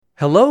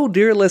Hello,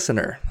 dear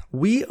listener.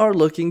 We are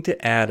looking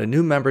to add a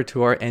new member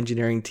to our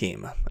engineering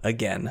team,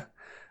 again.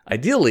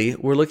 Ideally,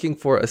 we're looking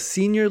for a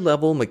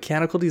senior-level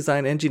mechanical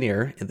design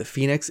engineer in the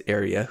Phoenix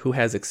area who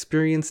has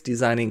experience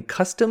designing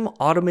custom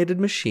automated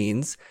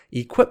machines,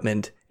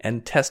 equipment,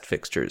 and test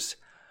fixtures.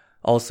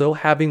 Also,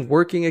 having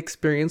working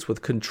experience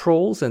with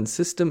controls and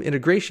system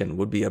integration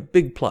would be a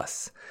big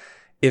plus.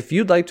 If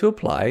you'd like to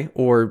apply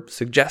or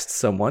suggest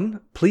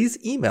someone,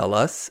 please email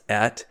us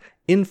at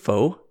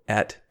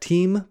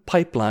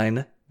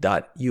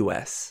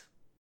info@teampipeline.us.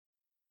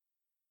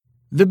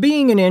 The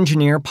Being an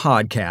Engineer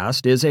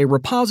podcast is a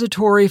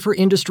repository for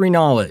industry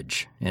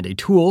knowledge and a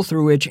tool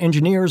through which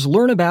engineers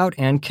learn about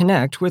and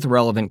connect with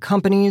relevant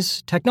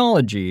companies,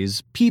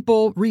 technologies,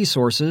 people,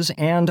 resources,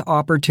 and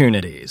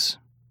opportunities.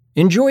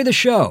 Enjoy the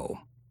show.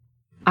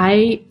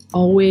 I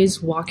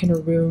always walk in a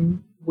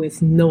room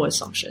with no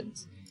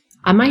assumptions.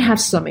 I might have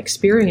some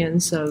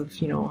experience of,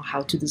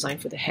 how to design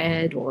for the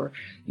head or,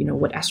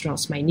 what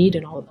astronauts might need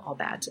and all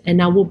that.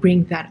 And I will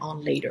bring that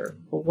on later.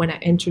 But when I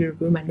enter the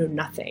room, I know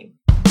nothing.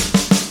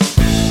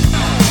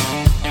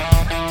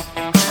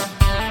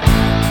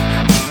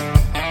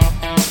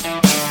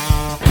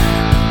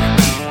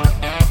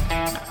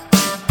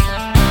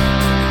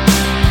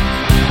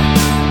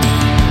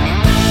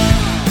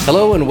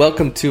 Hello and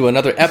welcome to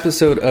another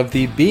episode of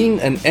the Being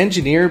an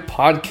Engineer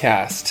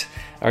podcast.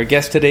 Our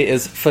guest today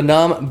is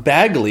Phanam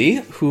Bagley,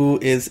 who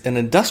is an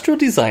industrial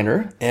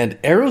designer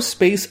and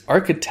aerospace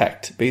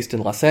architect based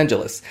in Los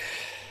Angeles.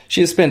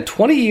 She has spent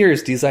 20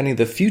 years designing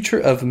the future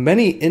of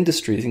many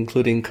industries,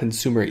 including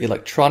consumer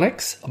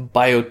electronics,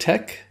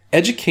 biotech,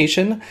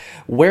 education,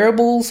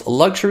 wearables,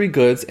 luxury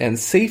goods, and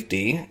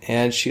safety.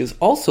 And she is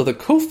also the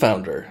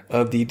co-founder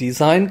of the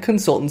design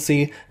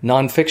consultancy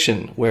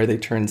Nonfiction, where they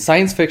turn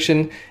science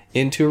fiction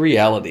into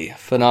reality.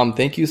 Phanam,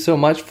 thank you so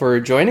much for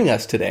joining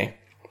us today.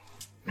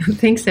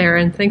 Thanks,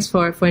 Aaron. Thanks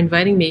for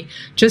inviting me.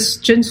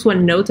 Just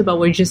one note about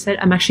what you just said.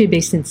 I'm actually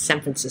based in San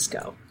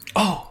Francisco.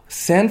 Oh,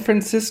 San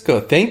Francisco.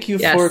 Thank you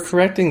for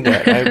correcting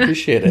that. I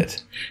appreciate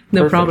it.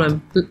 No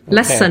problem.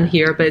 Less sun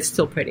here, but it's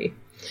still pretty.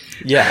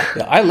 Yeah,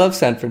 I love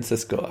San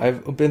Francisco.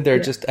 I've been there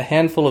just a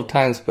handful of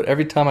times, but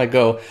every time I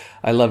go,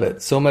 I love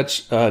it. So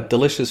much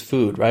delicious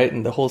food, right?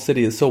 And the whole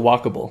city is so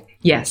walkable.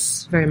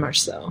 Yes, very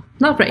much so.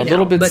 Not right now. A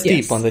little bit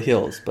steep on the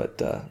hills,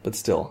 but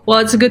still. Well,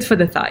 it's good for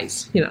the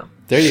thighs,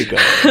 There you go.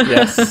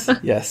 Yes,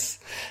 yes.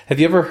 Have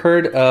you ever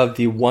heard of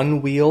the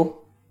One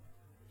Wheel?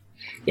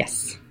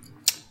 Yes.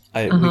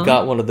 We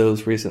got one of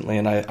those recently,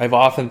 and I've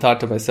often thought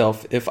to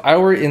myself, if I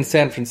were in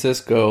San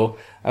Francisco,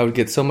 I would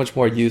get so much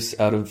more use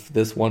out of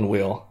this One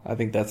Wheel. I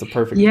think that's a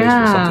perfect place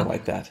for something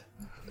like that.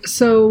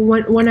 So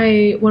when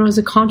I was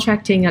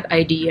contracting at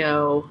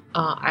IDEO,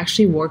 I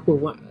actually worked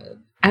with one.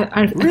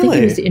 I think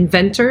he was the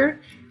inventor,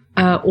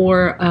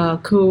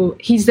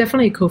 he's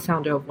definitely a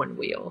co-founder of One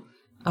Wheel.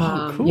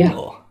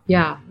 Cool.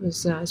 Yeah,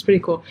 it's pretty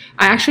cool.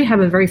 I actually have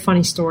a very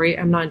funny story.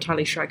 I'm not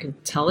entirely sure I can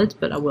tell it,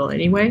 but I will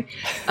anyway.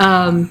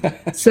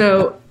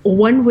 So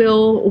One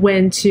Wheel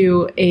went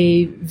to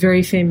a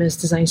very famous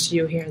design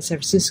studio here in San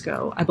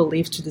Francisco, I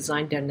believe, to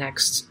design their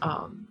next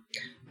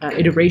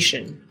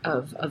iteration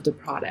of the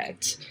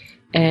product.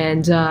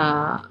 And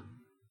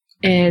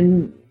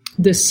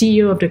the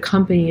CEO of the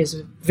company is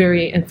a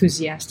very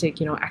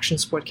enthusiastic, action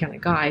sport kind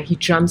of guy. He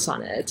jumps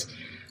on it,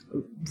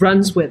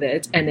 runs with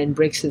it, and then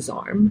breaks his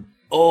arm.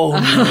 Oh, no.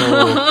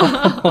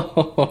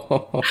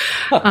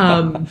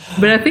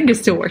 But I think it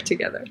still worked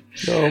together.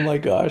 Oh my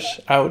gosh.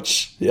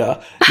 Ouch.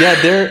 Yeah.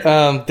 They're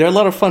a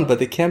lot of fun, but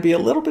they can be a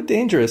little bit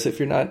dangerous if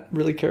you're not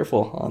really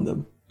careful on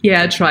them.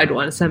 Yeah, I tried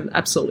once. I'm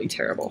absolutely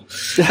terrible.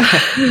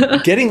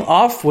 Getting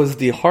off was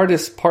the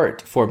hardest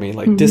part for me,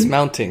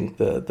 dismounting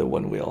the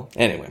One Wheel.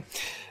 Anyway.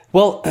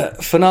 Well,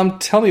 Phanam,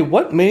 tell me,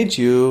 what made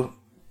you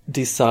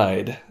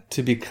decide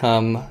to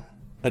become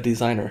a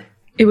designer?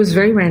 It was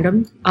very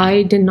random.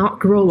 I did not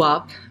grow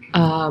up,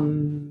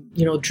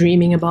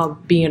 dreaming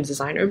about being a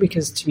designer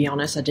because, to be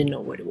honest, I didn't know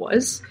what it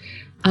was.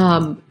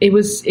 It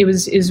was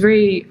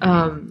very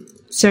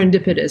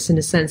serendipitous in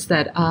the sense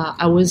that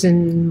I was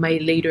in my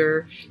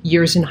later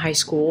years in high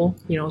school,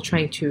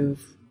 trying to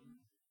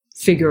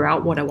figure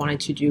out what I wanted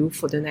to do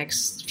for the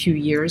next few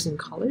years in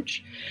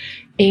college.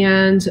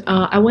 And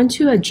I went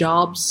to a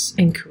jobs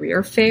and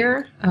career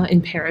fair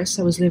in Paris.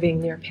 I was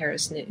living near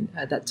Paris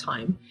at that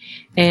time.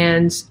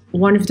 And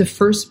one of the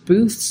first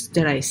booths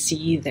that I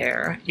see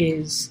there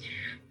is,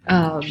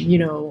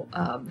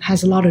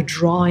 has a lot of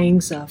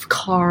drawings of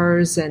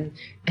cars and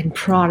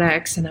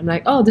products. And I'm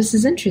like, oh, this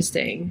is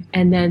interesting.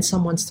 And then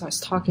someone starts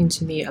talking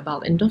to me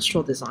about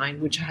industrial design,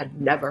 which I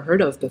had never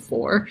heard of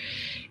before.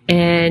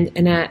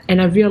 And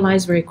I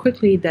realized very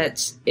quickly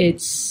that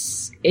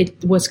it's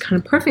it was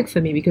kind of perfect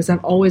for me because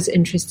I've always been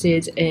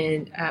interested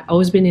in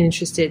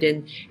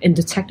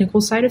the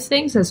technical side of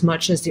things as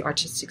much as the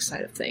artistic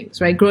side of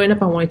things, right? Growing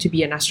up, I wanted to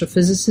be an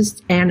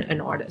astrophysicist and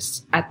an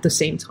artist at the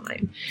same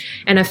time.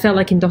 And I felt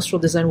like industrial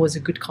design was a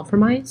good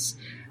compromise.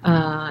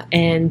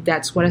 And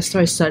that's what I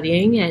started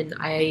studying, and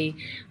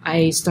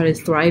I started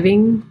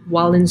thriving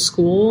while in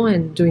school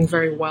and doing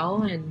very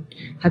well, and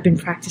have been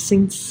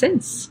practicing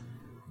since.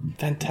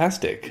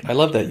 Fantastic. I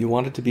love that. You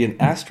wanted to be an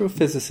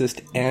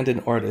astrophysicist and an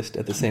artist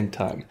at the same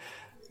time.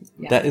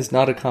 Yeah. That is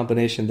not a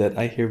combination that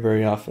I hear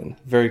very often.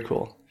 Very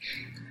cool.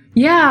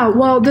 Yeah,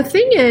 well, the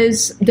thing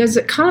is, there's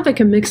a kind of like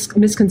a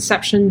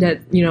misconception that,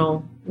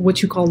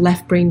 what you call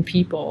left brain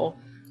people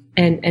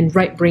and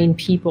right brain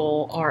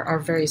people are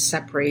very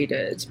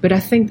separated. But I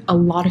think a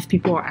lot of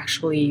people are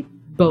actually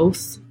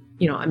both.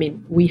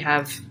 We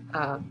have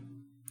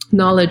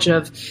knowledge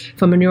of,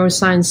 from a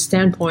neuroscience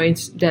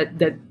standpoint,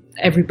 that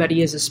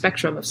everybody is a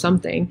spectrum of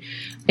something.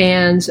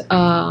 And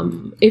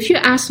if you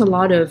ask a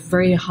lot of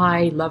very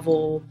high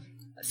level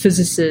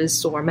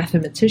physicists or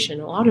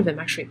mathematicians, a lot of them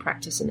actually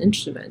practice an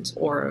instrument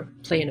or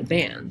play in a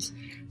band.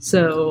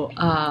 So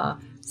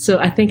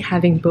I think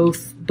having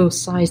both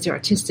sides, the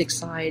artistic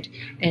side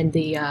and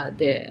the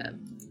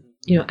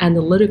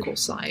analytical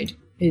side,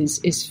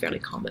 is fairly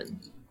common.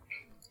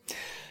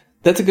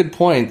 That's a good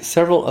point.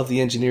 Several of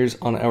the engineers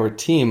on our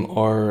team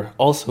are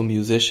also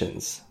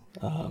musicians.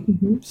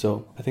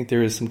 So I think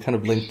there is some kind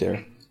of link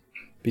there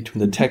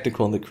between the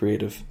technical and the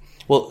creative.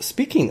 Well,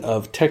 speaking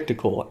of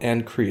technical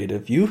and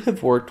creative, you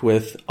have worked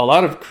with a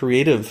lot of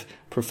creative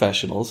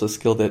professionals, a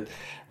skill that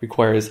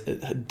requires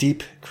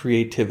deep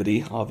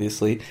creativity,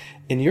 obviously.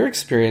 In your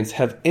experience,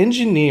 have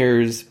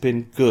engineers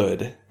been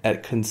good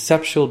at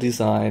conceptual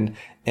design,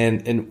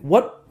 and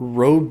what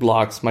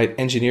roadblocks might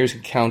engineers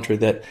encounter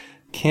that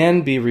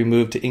can be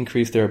removed to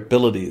increase their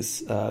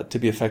abilities to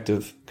be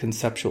effective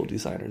conceptual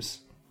designers?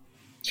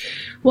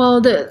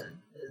 Well, there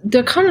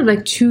are kind of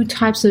like two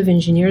types of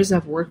engineers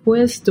I've worked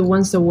with. The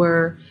ones that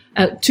were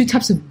two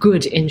types of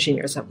good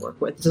engineers I've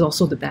worked with. There's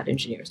also the bad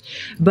engineers.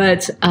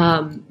 But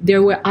they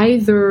were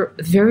either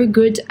very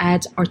good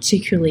at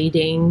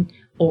articulating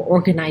or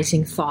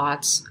organizing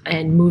thoughts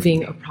and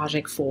moving a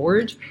project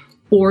forward,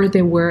 or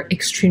they were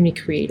extremely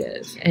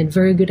creative and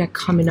very good at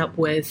coming up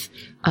with,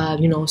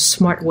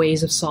 smart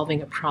ways of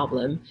solving a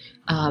problem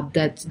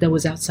that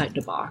was outside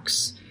the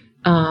box.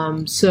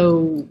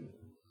 So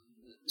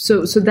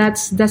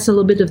that's a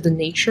little bit of the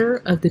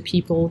nature of the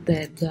people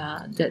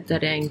that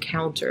I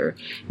encounter.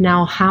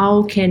 Now,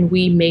 how can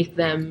we make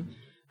them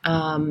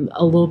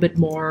a little bit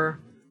more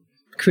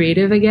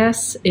creative, I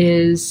guess,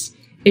 is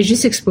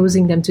just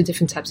exposing them to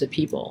different types of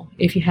people.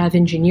 If you have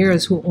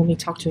engineers who only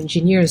talk to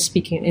engineers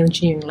speaking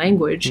engineering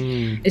language,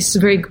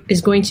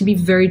 it's going to be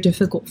very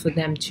difficult for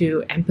them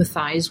to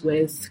empathize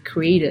with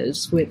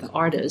creatives, with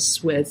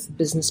artists, with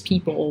business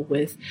people,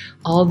 with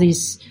all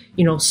these,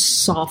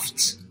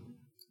 soft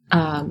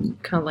kind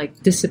of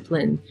like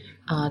discipline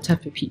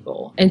type of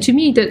people. And to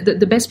me,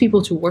 the best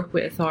people to work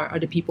with are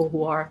the people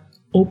who are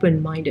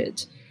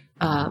open-minded,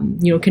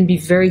 can be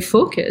very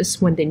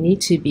focused when they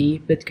need to be,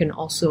 but can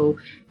also,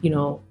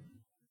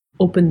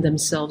 open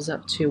themselves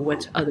up to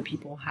what other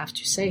people have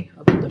to say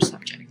about their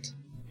subject.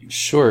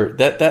 Sure.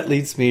 That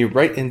leads me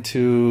right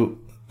into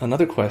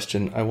another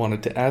question I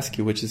wanted to ask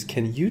you, which is,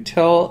 can you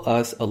tell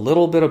us a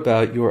little bit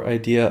about your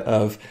idea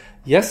of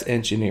yes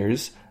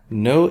engineers,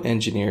 no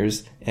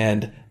engineers,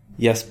 and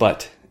yes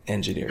but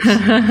engineers?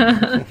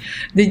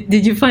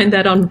 Did you find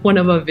that on one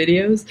of our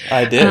videos?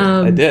 I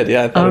did.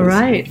 Yeah, I thought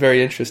it was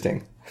very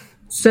interesting.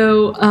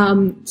 So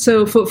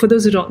for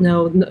those who don't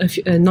know,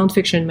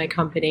 Nonfiction, my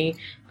company,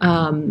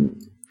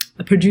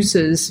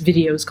 produces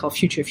videos called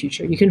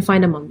Future. You can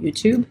find them on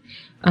YouTube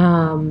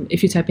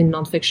if you type in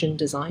Nonfiction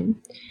design.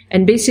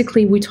 And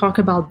basically, we talk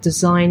about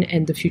design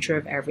and the future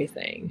of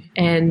everything.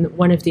 And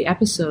one of the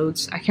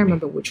episodes, I can't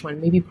remember which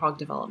one, maybe product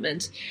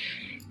development,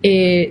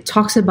 it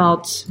talks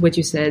about what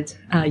you said,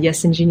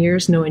 yes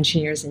engineers, no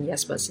engineers, and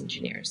yes but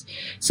engineers.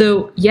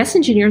 So yes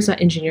engineers are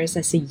engineers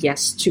that say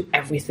yes to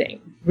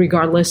everything,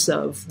 regardless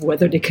of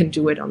whether they can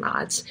do it or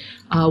not.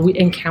 We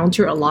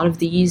encounter a lot of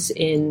these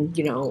in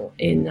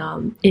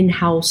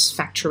in-house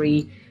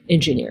factory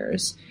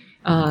engineers.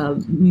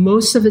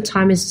 Most of the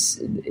time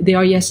they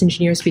are yes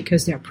engineers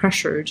because they're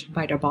pressured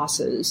by their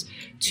bosses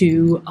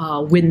to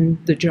win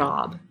the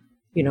job.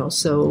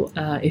 So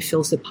it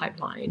fills the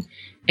pipeline.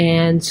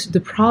 And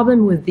the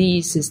problem with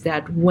these is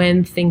that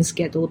when things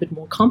get a little bit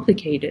more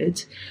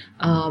complicated,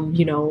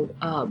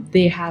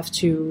 they have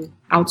to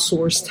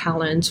outsource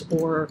talent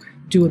or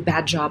do a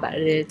bad job at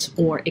it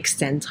or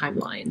extend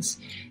timelines.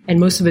 And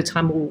most of the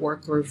time we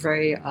work with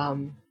very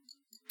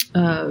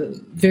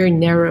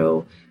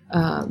narrow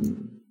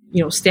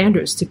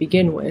standards to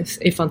begin with.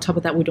 If on top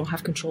of that we don't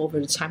have control over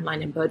the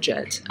timeline and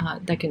budget,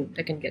 that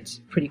can get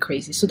pretty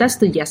crazy. So that's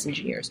the yes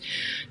engineers.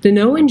 The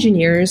no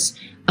engineers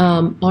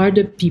are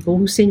the people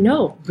who say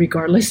no,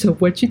 regardless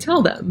of what you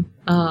tell them.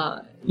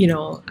 I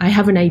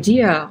have an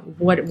idea.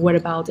 What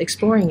about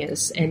exploring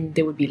is, and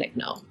they would be like,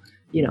 no.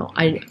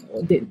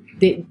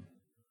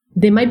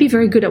 they might be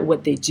very good at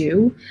what they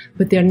do,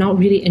 but they're not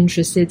really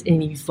interested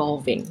in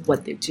evolving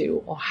what they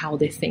do or how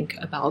they think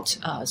about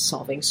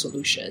solving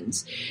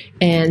solutions.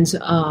 And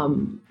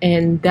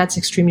that's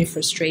extremely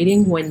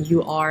frustrating when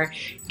you are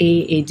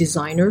a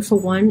designer, for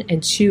one,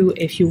 and two,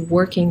 if you're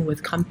working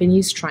with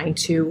companies trying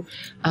to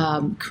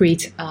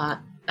create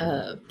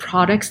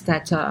products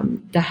that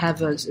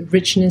have a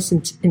richness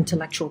in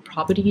intellectual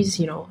properties,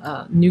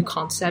 new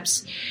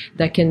concepts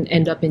that can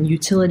end up in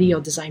utility or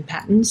design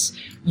patents.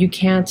 You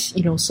can't,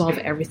 solve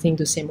everything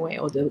the same way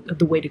or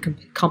the way the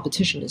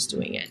competition is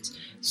doing it.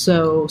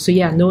 So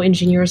yeah, no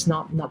engineers,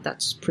 not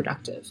that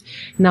productive.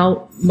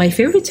 Now, my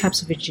favorite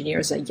types of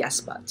engineers are yes,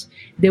 but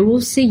they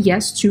will say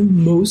yes to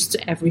most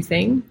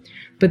everything,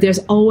 but there's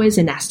always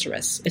an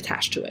asterisk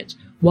attached to it.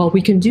 Well,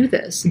 we can do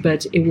this,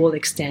 but it will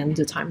extend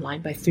the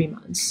timeline by 3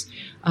 months.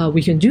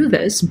 We can do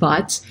this,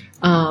 but,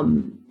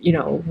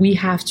 we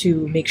have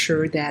to make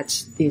sure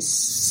that this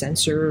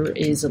sensor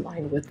is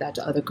aligned with that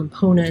other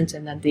component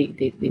and that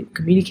they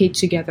communicate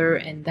together,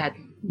 and that,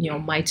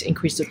 might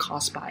increase the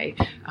cost by,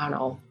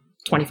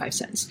 25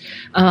 cents.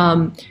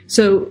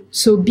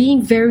 So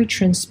being very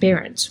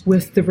transparent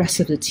with the rest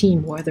of the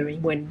team, whether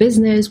we're in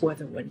business,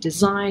 whether we're in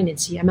design, in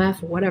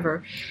CMF, or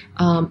whatever,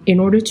 in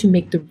order to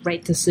make the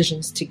right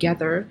decisions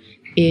together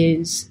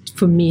is,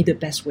 for me, the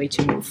best way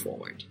to move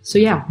forward. So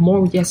yeah,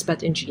 more yes,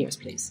 but engineers,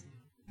 please.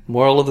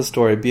 Moral of the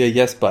story, be a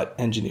yes, but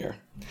engineer.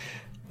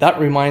 That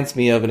reminds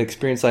me of an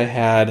experience I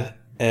had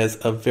as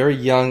a very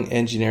young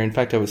engineer. In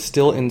fact, I was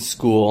still in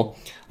school.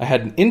 I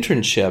had an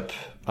internship.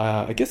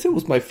 I guess it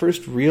was my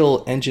first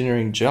real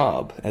engineering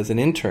job as an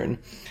intern.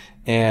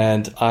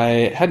 And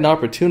I had an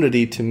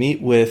opportunity to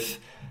meet with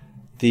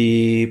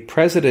the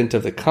president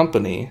of the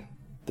company,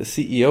 the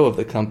CEO of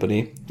the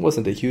company. It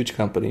wasn't a huge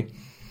company.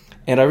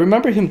 And I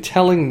remember him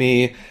telling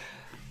me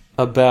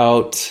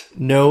about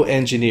no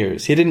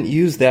engineers. He didn't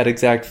use that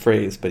exact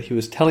phrase, but he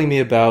was telling me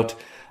about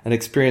an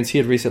experience he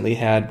had recently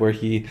had where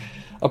he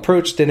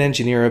approached an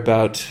engineer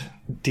about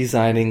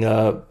designing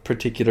a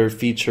particular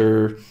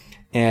feature,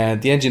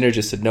 and the engineer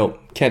just said, no,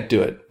 can't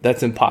do it.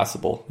 That's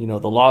impossible.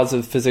 The laws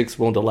of physics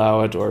won't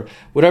allow it, or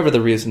whatever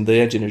the reason, the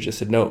engineer just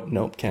said,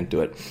 no, can't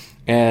do it.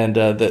 And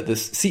the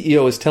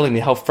CEO is telling me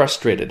how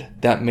frustrated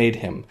that made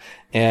him.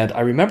 And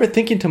I remember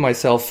thinking to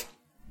myself,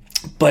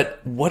 but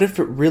what if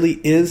it really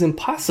is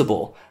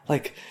impossible?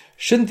 Like,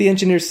 shouldn't the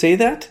engineer say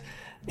that?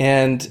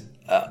 And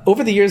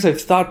over the years,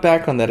 I've thought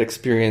back on that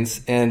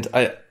experience, and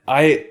I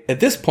at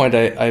this point,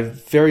 I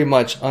very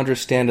much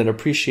understand and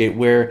appreciate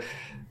where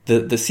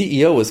the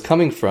CEO is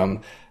coming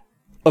from.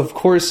 Of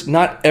course,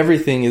 not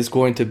everything is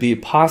going to be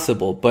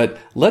possible, but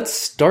let's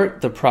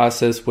start the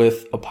process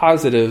with a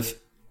positive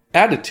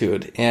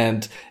attitude.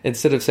 And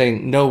instead of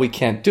saying, no, we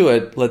can't do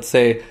it, let's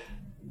say,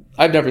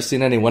 I've never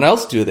seen anyone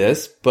else do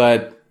this,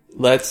 but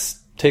let's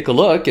take a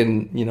look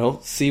and,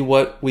 see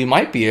what we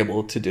might be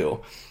able to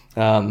do.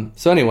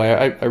 So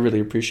anyway, I really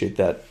appreciate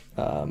that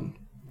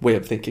way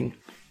of thinking.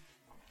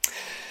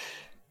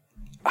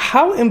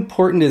 How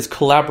important is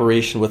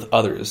collaboration with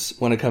others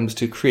when it comes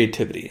to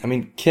creativity? I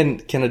mean,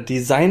 can a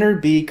designer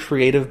be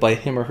creative by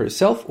him or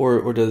herself,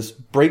 or does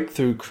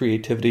breakthrough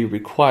creativity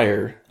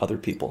require other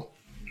people?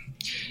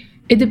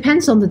 It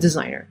depends on the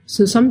designer.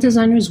 So some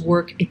designers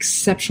work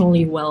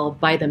exceptionally well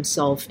by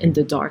themselves in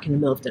the dark in the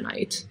middle of the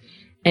night.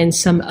 And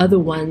some other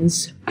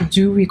ones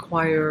do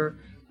require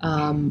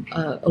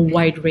a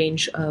wide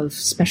range of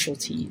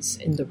specialties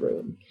in the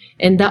room.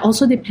 And that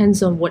also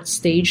depends on what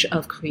stage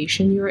of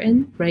creation you're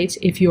in, right?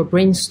 If you're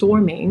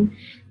brainstorming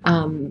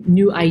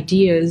new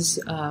ideas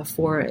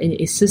for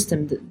a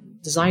system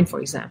design, for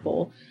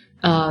example,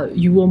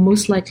 you will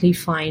most likely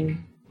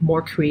find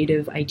more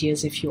creative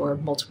ideas if you're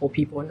multiple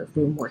people in a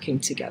room working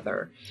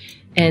together.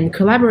 And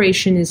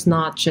collaboration is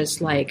not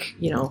just like,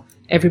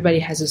 everybody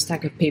has a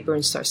stack of paper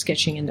and starts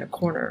sketching in their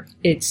corner.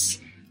 It's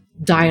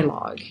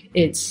dialogue.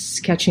 It's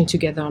sketching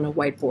together on a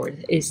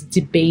whiteboard. It's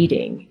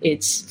debating.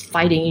 It's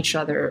fighting each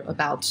other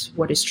about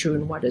what is true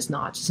and what is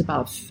not. It's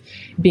about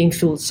being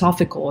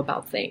philosophical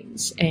about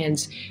things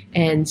and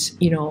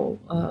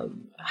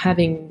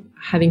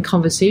having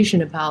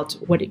conversation about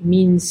what it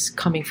means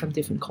coming from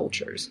different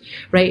cultures,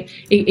 right?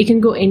 It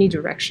can go any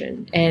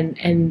direction, and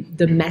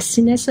the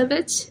messiness of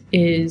it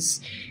is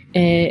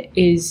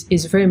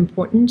very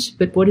important.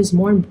 But what is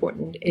more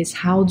important is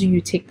how do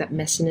you take that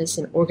messiness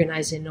and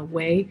organize it in a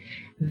way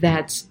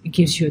that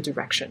gives you a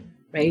direction,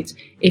 right?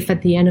 If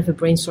at the end of a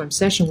brainstorm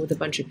session with a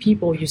bunch of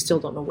people, you still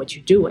don't know what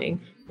you're doing,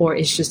 or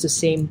it's just the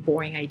same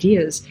boring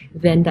ideas,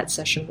 then that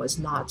session was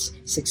not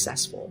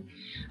successful.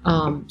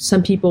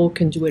 Some people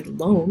can do it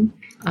alone,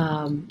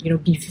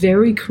 be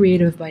very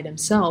creative by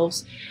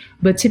themselves,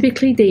 but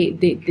typically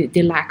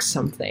they lack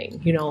something.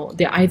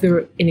 They're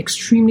either an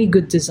extremely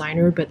good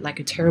designer, but like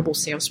a terrible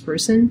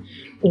salesperson,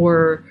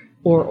 or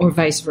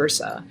vice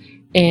versa.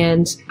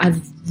 And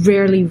I've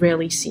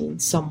rarely seen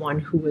someone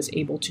who was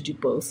able to do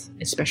both,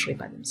 especially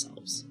by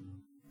themselves.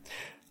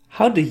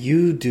 How do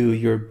you do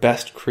your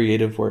best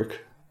creative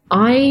work?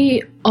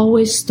 I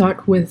always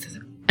start with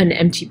an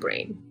empty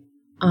brain.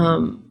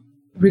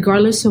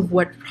 regardless of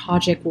what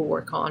project we'll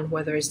work on,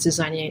 whether it's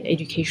designing an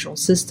educational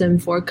system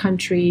for a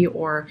country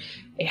or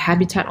a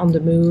habitat on the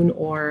moon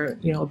or,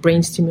 a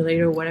brain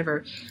stimulator or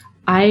whatever,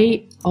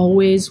 I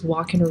always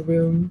walk in a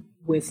room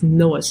with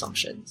no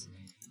assumptions.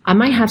 I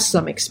might have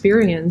some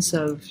experience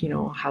of,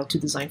 how to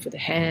design for the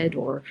head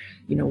or,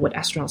 what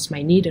astronauts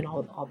might need and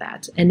all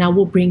that. And I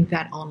will bring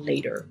that on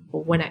later.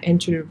 But when I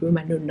enter the room,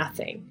 I know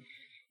nothing.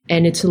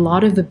 And it's a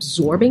lot of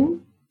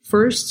absorbing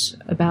first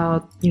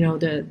about,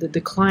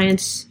 the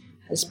clients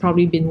has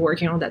probably been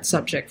working on that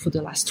subject for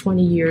the last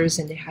 20 years,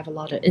 and they have a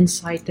lot of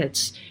insight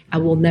that I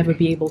will never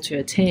be able to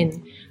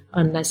attain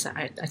unless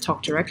I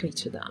talk directly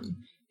to them.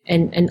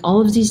 And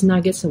all of these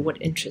nuggets are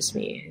what interests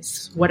me,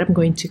 is what I'm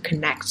going to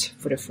connect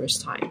for the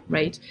first time,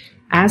 right?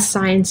 As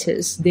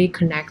scientists, they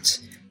connect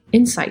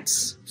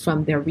insights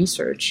from their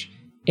research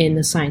in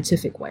a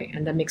scientific way,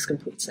 and that makes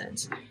complete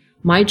sense.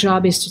 My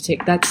job is to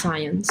take that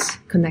science,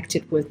 connect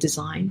it with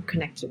design,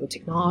 connect it with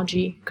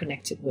technology,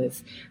 connect it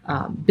with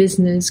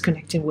business,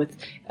 connect it with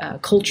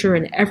culture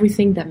and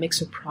everything that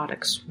makes our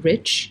products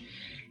rich,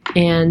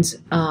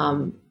 and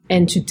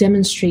to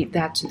demonstrate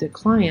that to the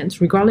clients,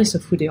 regardless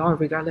of who they are,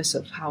 regardless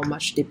of how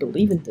much they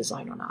believe in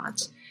design or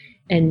not,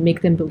 and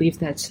make them believe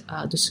that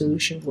the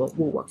solution will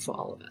work for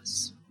all of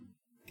us.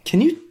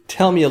 Can you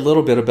tell me a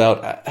little bit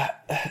about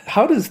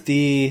how does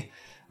the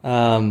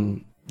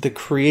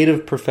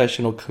creative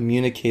professional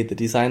communicate the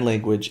design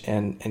language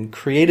and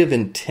creative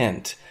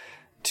intent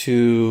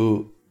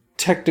to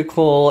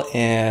technical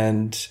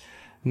and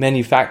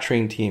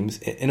manufacturing teams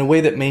in a way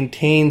that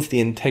maintains the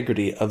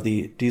integrity of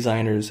the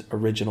designer's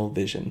original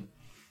vision?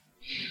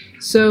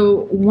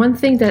 So one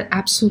thing that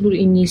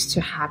absolutely needs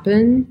to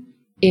happen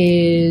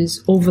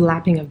is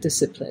overlapping of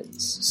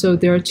disciplines. So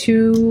there are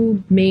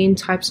two main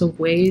types of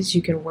ways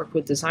you can work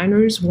with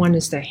designers. One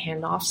is the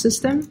handoff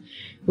system,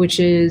 which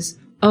is,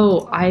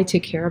 I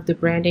take care of the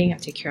branding, I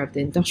take care of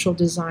the industrial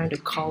design, the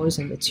colors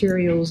and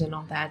materials and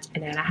all that,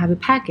 and then I have a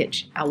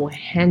package. I will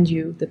hand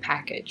you the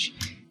package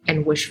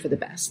and wish for the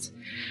best.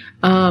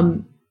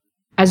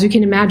 As you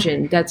can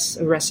imagine, that's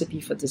a recipe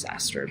for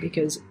disaster,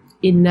 because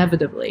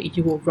inevitably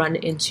you will run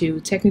into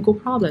technical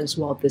problems.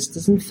 Well, this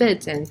doesn't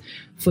fit, and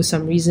for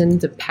some reason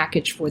the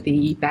package for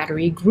the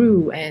battery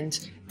grew, and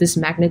this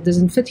magnet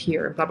doesn't fit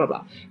here, blah, blah,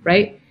 blah,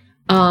 right?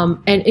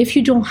 And if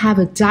you don't have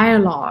a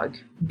dialogue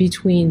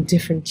between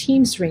different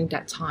teams during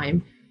that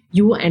time,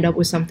 you will end up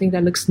with something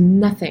that looks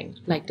nothing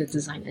like the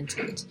design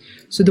intent.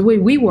 So the way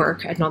we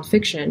work at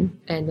Nonfiction,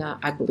 and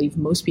I believe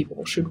most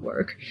people should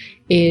work,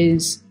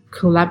 is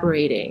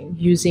collaborating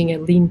using a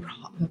lean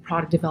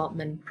product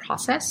development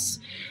process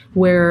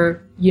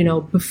where,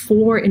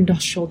 before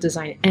industrial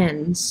design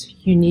ends,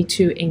 you need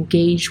to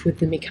engage with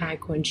the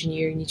mechanical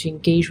engineer, you need to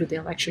engage with the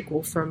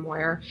electrical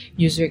firmware,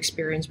 user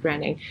experience,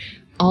 branding,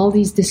 all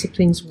these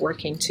disciplines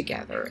working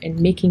together and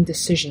making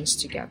decisions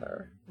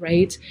together,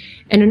 right?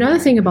 And another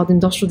thing about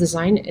industrial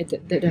design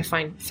that I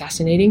find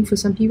fascinating for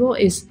some people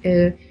is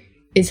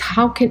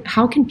how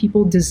can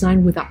people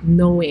design without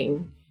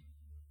knowing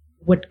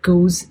what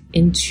goes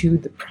into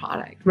the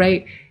product,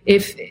 right?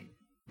 If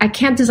I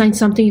can't design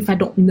something if I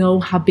don't know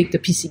how big the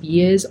PCB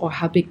is, or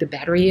how big the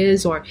battery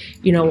is, or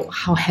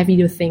how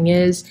heavy the thing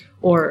is,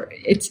 or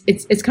it's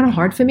kind of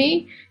hard for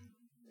me.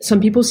 Some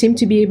people seem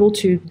to be able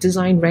to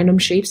design random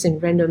shapes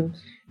and random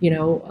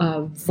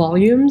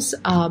volumes.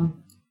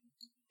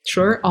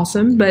 Sure,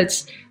 awesome,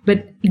 but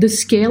the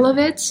scale of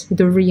it,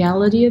 the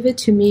reality of it,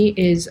 to me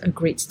is a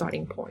great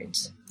starting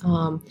point.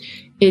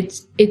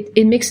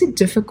 It makes it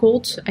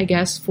difficult, I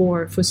guess,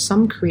 for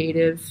some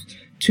creative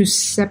to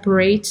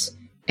separate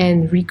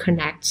and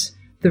reconnect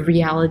the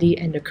reality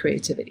and the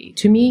creativity.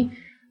 To me,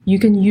 you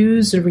can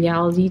use the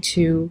reality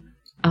to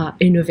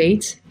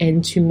innovate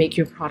and to make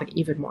your product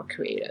even more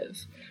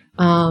creative.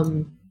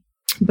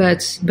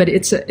 But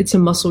it's a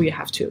muscle you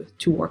have to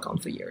work on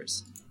for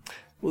years.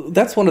 Well,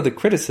 that's one of the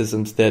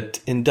criticisms that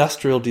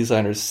industrial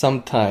designers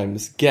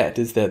sometimes get,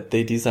 is that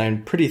they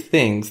design pretty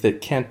things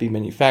that can't be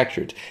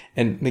manufactured.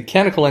 And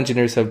mechanical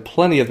engineers have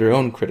plenty of their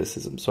own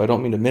criticisms, so I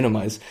don't mean to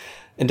minimize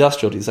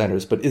industrial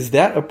designers. But is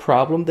that a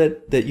problem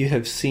that you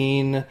have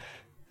seen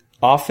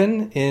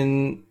often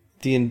in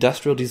the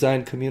industrial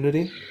design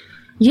community?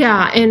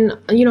 Yeah, and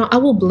I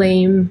will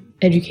blame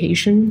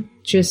education.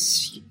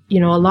 Just a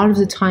lot of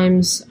the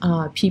times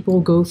people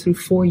go through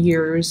 4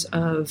 years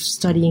of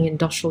studying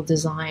industrial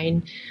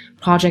design,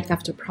 project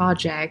after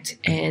project,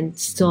 and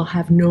still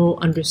have no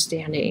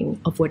understanding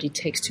of what it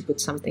takes to put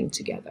something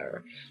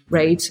together,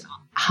 right?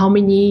 How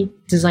many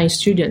design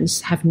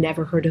students have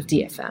never heard of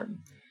DFM?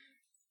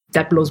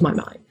 That blows my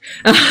mind,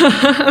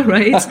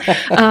 right?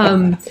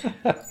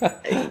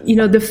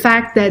 The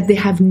fact that they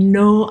have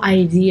no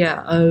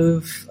idea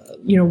of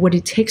what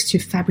it takes to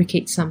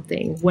fabricate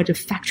something, what a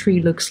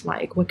factory looks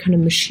like, what kind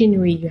of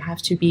machinery you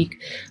have to be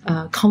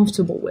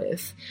comfortable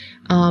with.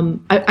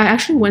 I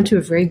actually went to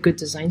a very good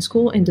design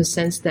school in the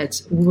sense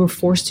that we were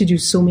forced to do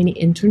so many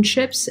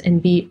internships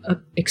and be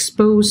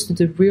exposed to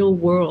the real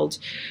world,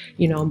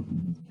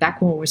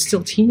 back when we were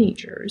still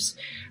teenagers,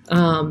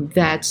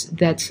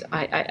 that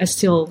I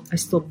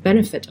still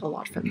benefit a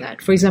lot from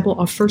that. For example,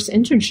 our first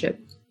internship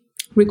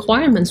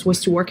requirements was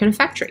to work in a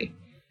factory.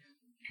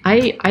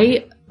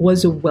 I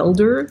was a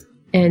welder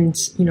and,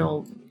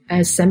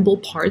 assemble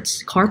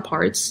car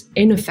parts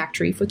in a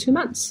factory for 2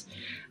 months.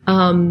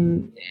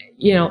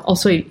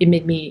 Also it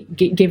made me,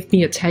 gave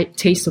me a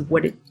taste of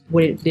what it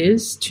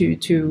is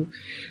to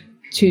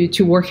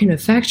work in a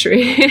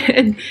factory.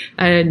 And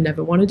I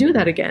never want to do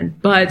that again.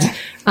 But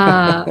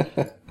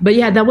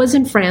yeah, that was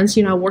in France.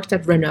 I worked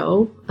at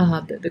Renault,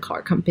 the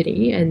car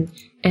company, and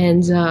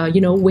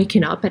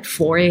waking up at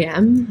 4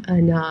 a.m.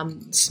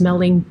 and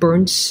smelling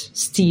burnt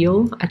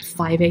steel at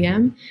 5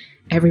 a.m.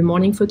 every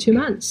morning for 2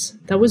 months.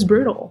 That was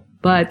brutal.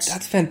 But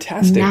that's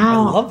fantastic.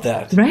 Now, I love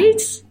that.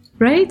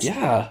 Right?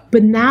 Yeah.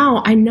 But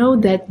now I know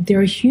that there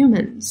are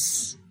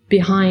humans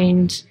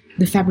behind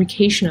the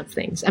fabrication of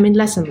things. I mean,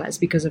 less and less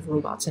because of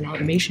robots and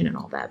automation and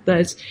all that.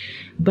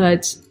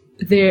 But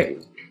there,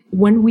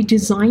 when we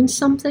design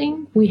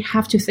something, we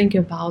have to think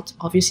about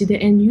obviously the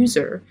end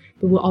user,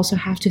 but we'll also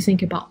have to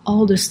think about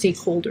all the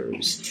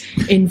stakeholders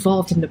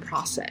involved in the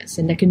process.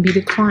 And that can be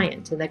the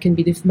client, and that can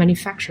be the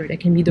manufacturer, that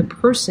can be the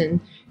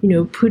person,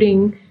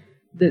 putting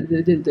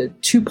the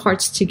two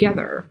parts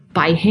together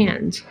by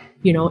hand,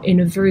 in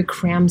a very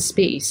crammed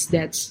space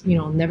that,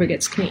 never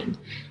gets cleaned.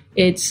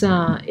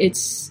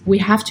 We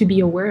have to be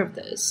aware of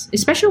this,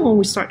 especially when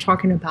we start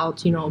talking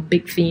about,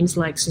 big themes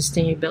like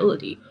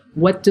sustainability.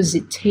 What does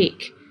it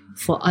take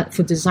for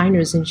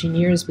designers,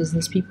 engineers,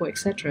 business people,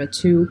 etc.,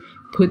 to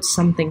put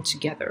something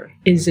together?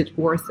 Is it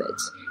worth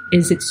it?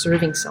 Is it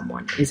serving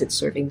someone? Is it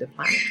serving the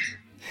planet?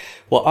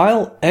 Well,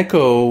 I'll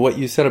echo what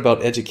you said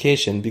about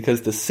education,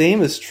 because the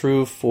same is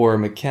true for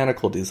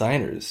mechanical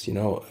designers.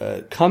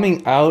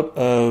 Coming out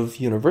of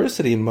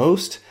university,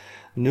 most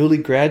newly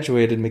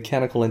graduated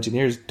mechanical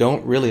engineers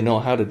don't really know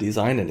how to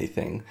design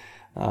anything.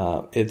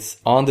 It's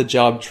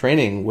on-the-job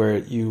training where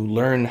you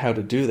learn how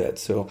to do that.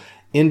 So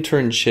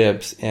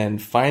internships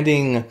and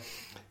finding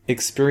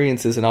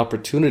experiences and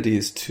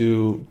opportunities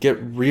to get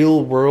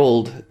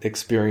real-world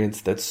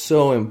experience, that's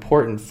so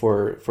important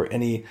for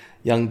any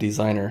young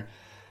designer.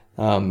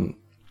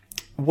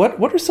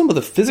 What are some of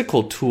the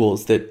physical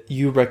tools that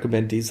you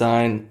recommend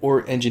design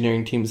or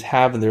engineering teams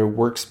have in their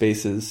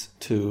workspaces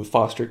to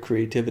foster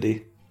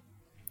creativity?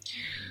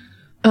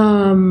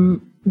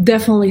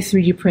 Definitely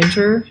 3D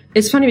printer.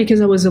 It's funny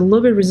because I was a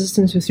little bit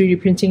resistant to 3D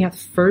printing at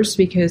first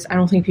because I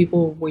don't think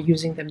people were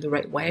using them the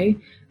right way.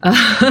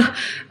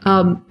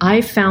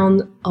 I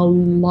found a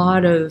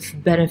lot of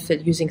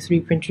benefit using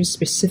 3D printers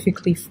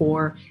specifically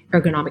for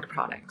ergonomic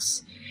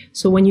products.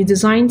 So when you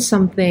design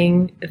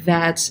something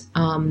that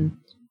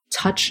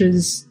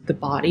touches the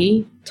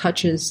body,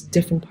 touches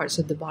different parts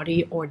of the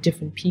body or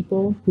different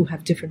people who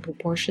have different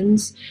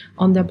proportions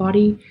on their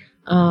body,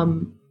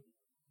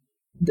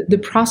 the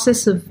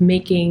process of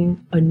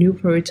making a new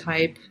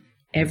prototype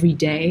every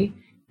day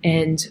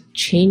and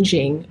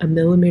changing a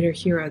millimeter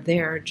here or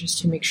there just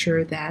to make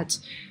sure that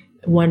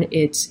one,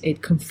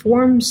 it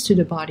conforms to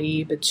the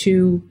body, but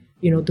two,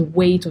 the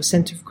weight or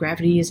center of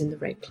gravity is in the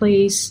right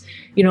place,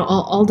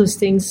 all those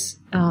things,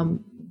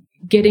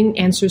 getting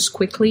answers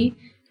quickly,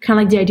 kind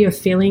of like the idea of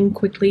failing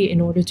quickly in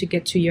order to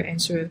get to your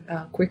answer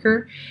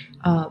quicker.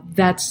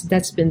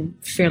 That's been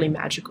fairly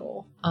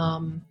magical.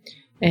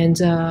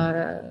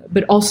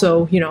 But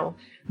also,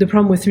 the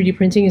problem with 3D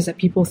printing is that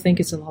people think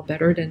it's a lot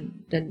better than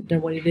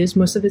what it is.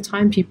 Most of the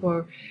time,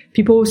 people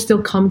will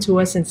still come to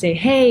us and say,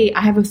 "Hey,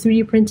 I have a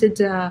 3D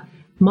printed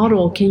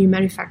model. Can you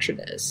manufacture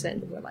this?"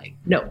 And we're like,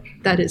 "No,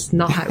 that is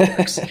not how it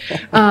works."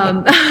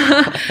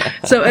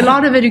 So a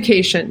lot of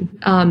education.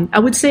 I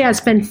would say I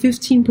spend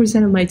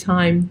 15% of my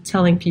time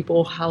telling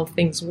people how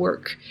things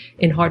work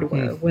in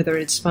hardware, whether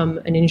it's from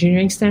an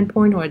engineering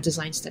standpoint or a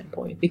design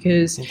standpoint,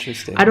 because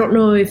I don't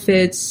know if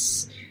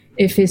it's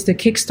the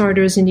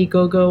Kickstarters,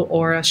 Indiegogo,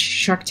 or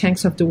Shark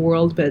Tanks of the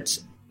world, but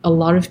a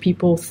lot of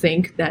people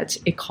think that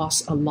it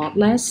costs a lot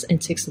less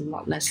and takes a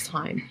lot less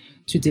time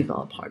to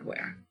develop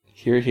hardware.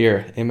 Hear,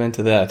 hear. Amen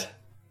to that.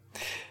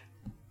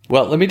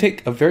 Well, let me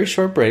take a very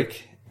short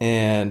break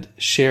and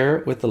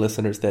share with the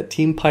listeners that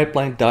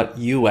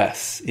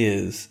teampipeline.us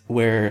is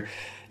where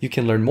you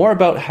can learn more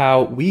about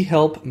how we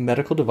help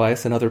medical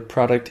device and other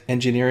product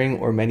engineering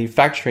or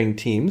manufacturing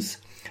teams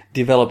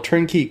develop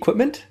turnkey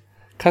equipment,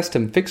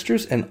 custom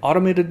fixtures, and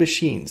automated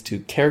machines to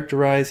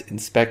characterize,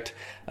 inspect,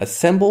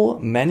 assemble,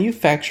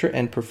 manufacture,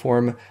 and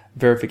perform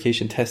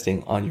verification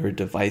testing on your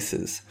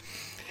devices.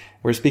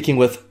 We're speaking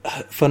with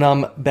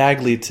Phnom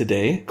Bagley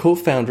today,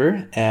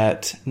 co-founder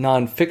at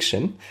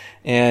Nonfiction.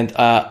 And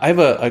I have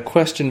a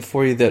question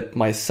for you that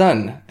my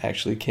son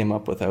actually came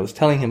up with. I was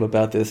telling him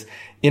about this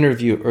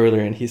interview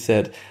earlier, and he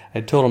said,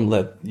 I told him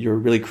that you're a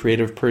really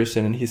creative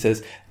person, and he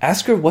says,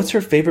 ask her what's her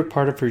favorite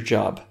part of her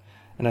job.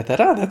 And I thought,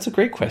 that's a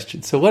great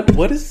question. So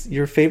what is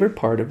your favorite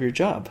part of your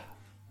job?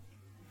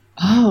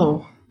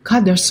 Oh,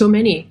 God, there's so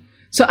many.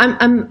 So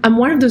I'm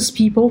one of those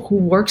people who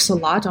works a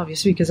lot,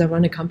 obviously, because I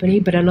run a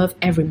company, but I love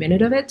every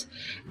minute of it.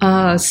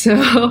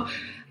 So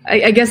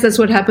I guess that's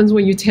what happens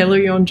when you tailor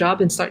your own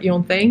job and start your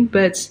own thing.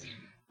 But,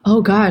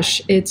 oh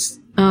gosh, it's,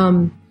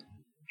 I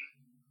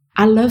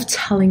love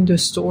telling the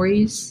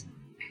stories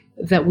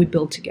that we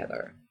build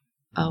together,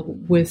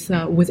 with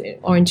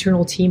our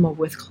internal team or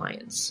with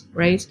clients,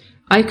 right?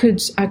 I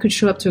could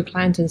show up to a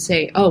client and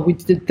say, oh, we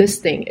did this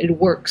thing. It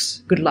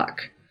works. Good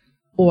luck.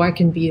 Or I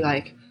can be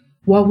like,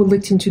 well, we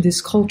looked into this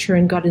culture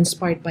and got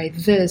inspired by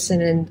this,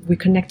 and then we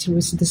connected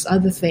with this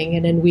other thing,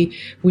 and then we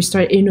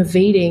started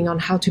innovating on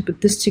how to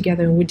put this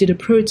together, and we did a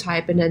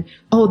prototype, and then,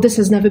 oh, this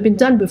has never been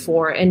done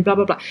before, and blah,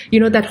 blah, blah. You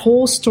know, that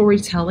whole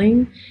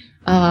storytelling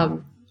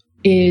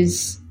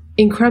is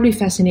incredibly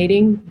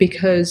fascinating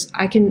because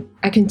I can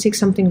take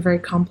something very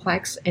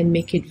complex and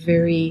make it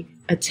very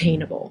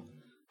attainable.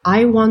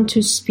 I want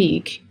to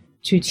speak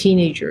to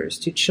teenagers,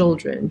 to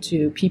children,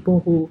 to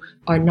people who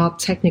are not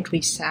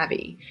technically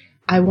savvy.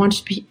 I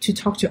want to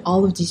talk to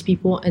all of these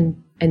people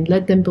and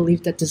let them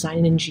believe that design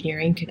and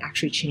engineering can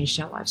actually change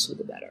their lives for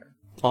the better.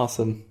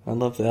 Awesome. I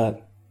love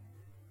that.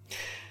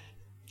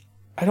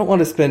 I don't want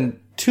to spend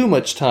too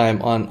much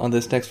time on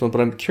this next one, but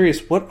I'm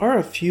curious, what are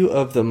a few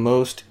of the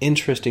most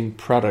interesting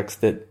products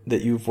that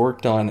you've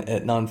worked on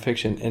at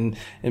Nonfiction?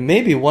 And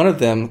maybe one of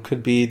them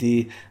could be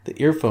the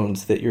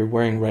earphones that you're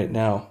wearing right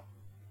now.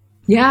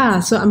 Yeah,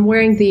 so I'm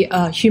wearing the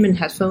human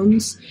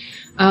headphones.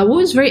 What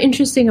was very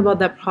interesting about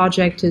that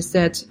project is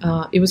that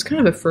it was kind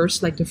of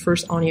the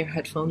first on-ear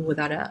headphone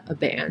without a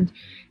band.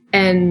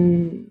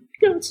 And,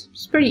 you know,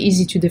 it's pretty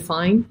easy to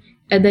define.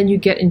 And then you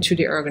get into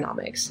the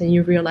ergonomics and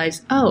you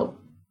realize, oh,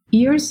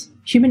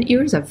 human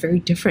ears are very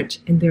different,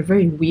 and they're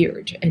very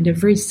weird, and they're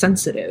very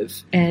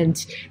sensitive,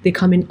 and they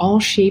come in all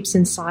shapes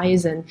and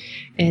size, and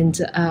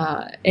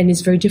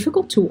it's very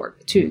difficult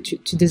to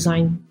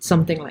design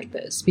something like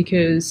this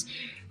because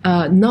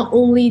not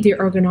only the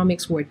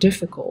ergonomics were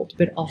difficult,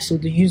 but also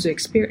the user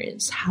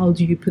experience. How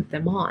do you put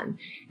them on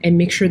and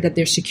make sure that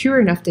they're secure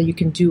enough that you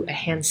can do a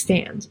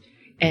handstand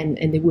and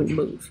they wouldn't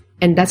move?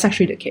 And that's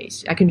actually the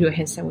case. I can do a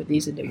handstand with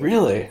these and they wouldn't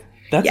move. Really?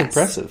 That's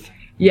impressive.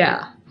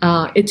 Yeah.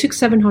 It took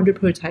 700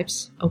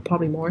 prototypes, or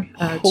probably more,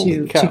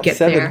 to get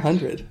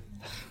 700. there.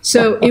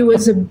 So it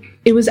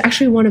was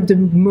actually one of the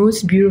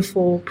most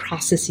beautiful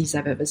processes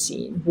I've ever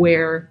seen,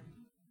 where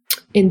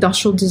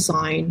industrial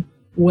design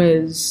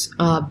was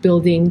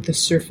building the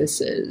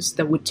surfaces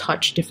that would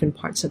touch different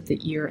parts of the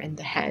ear and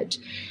the head.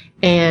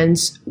 And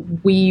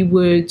we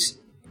would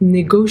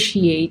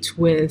negotiate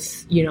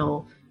with,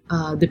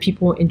 the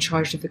people in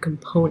charge of the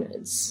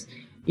components.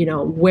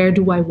 Where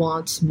do I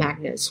want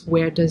magnets?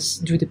 Where do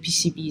the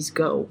PCBs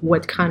go?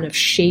 What kind of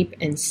shape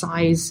and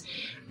size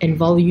and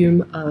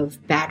volume of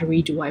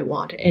battery do I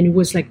want? And it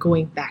was like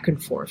going back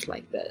and forth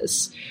like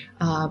this,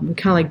 kind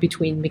of like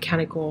between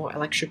mechanical,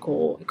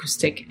 electrical,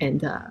 acoustic,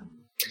 and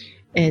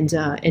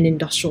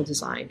industrial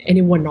design. And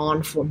it went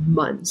on for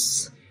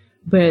months.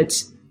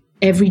 But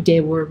every day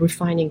we're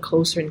refining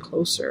closer and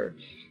closer.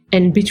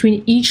 And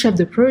between each of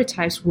the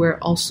prototypes, we're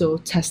also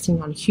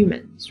testing on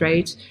humans,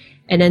 right?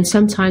 And then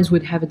sometimes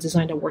we'd have a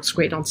design that works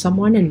great on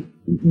someone and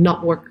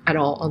not work at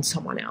all on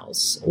someone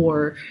else.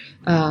 Or,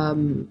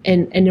 and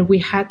then we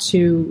had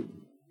to,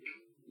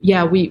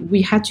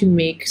 we had to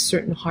make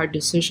certain hard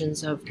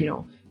decisions of,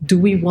 do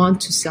we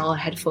want to sell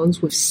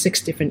headphones with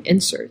 6 different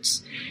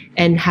inserts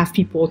and have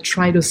people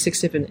try those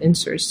 6 different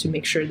inserts to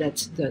make sure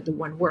that the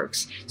one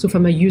works? So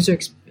from a user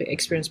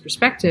experience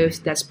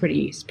perspective, that's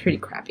pretty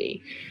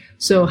crappy.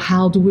 So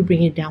how do we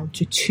bring it down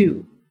to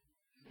 2?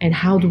 And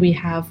how do we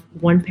have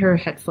one pair of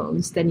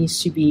headphones that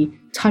needs to be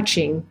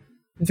touching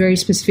a very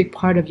specific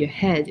part of your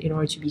head in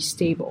order to be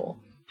stable?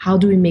 How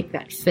do we make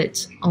that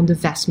fit on the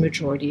vast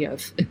majority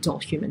of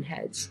adult human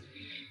heads?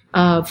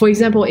 For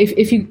example,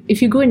 if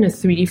you go in a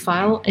 3D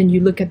file and you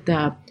look at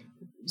the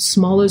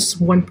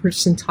smallest 1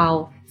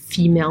 percentile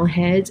female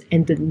head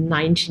and the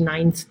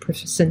 99th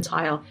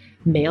percentile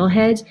male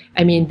head,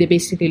 I mean, they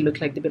basically look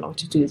like they belong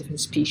to 2 different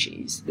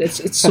species.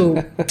 It's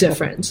so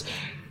different.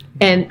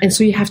 And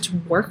so you have to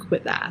work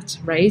with that,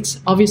 right?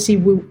 Obviously,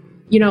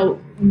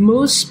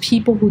 most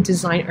people who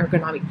design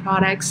ergonomic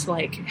products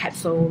like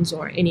headphones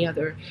or any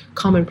other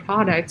common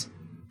product,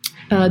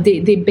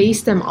 they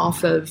base them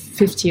off of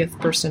 50th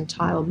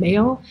percentile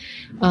male.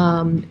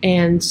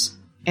 And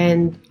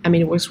And I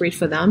mean, it works great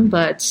for them,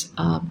 but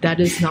that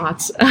is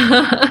not,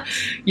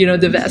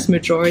 the vast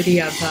majority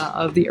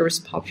of the Earth's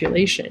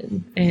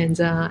population. And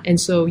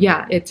so,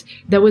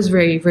 that was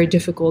very, very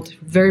difficult,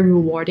 very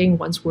rewarding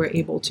once we're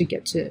able to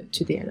get to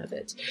the end of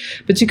it.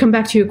 But to come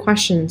back to your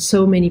question,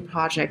 so many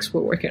projects we're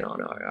working on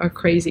are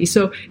crazy.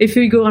 So if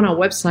you go on our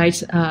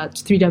website,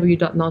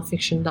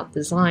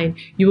 www.nonfiction.design,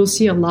 you will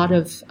see a lot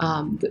of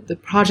the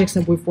projects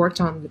that we've worked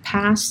on in the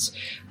past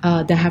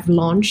that have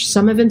launched.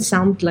 Some of them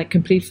sound like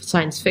complete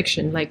science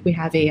fiction. Like we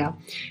have a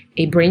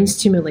brain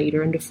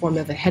stimulator in the form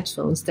of a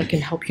headphones that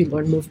can help you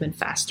learn movement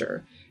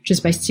faster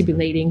just by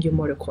stimulating your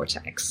motor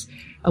cortex.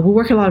 We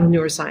work a lot with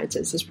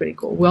neuroscientists. It's pretty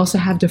cool. We also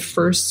have the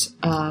first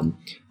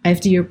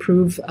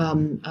FDA-approved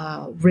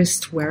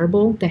wrist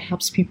wearable that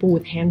helps people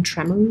with hand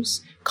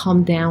tremors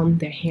calm down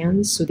their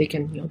hands so they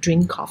can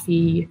drink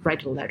coffee,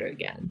 write a letter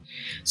again.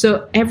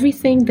 So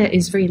everything that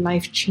is very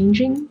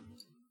life-changing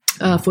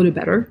for the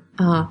better,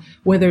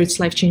 whether it's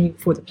life-changing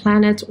for the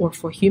planet or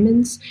for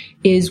humans,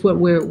 is what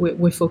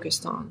we're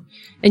focused on.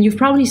 And you've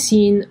probably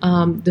seen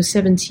the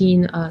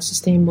 17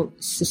 sustainable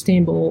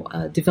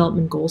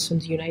development goals from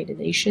the United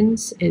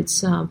Nations.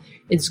 It's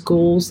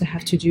goals that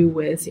have to do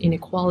with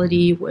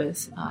inequality,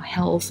 with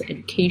health,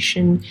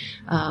 education,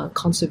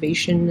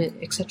 conservation,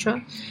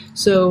 etc.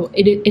 So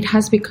it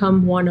has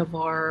become one of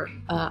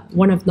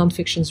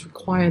nonfiction's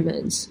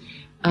requirements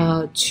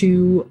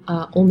to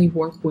only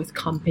work with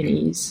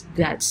companies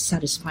that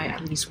satisfy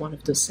at least one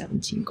of those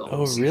 17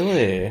 goals. Oh,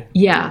 really?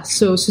 Yeah.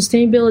 So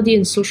sustainability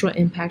and social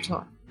impact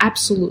are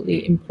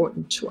absolutely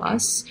important to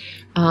us.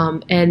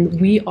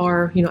 And we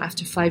are,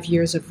 after 5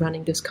 years of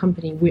running this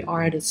company, we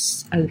are at a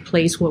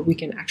place where we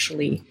can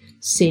actually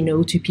say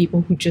no to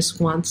people who just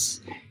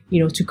want,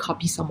 to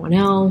copy someone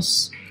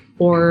else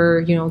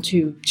or,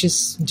 to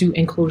just do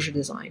enclosure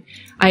design.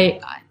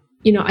 I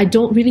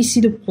don't really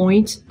see the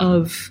point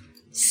of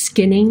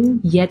skinning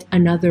yet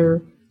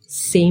another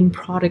same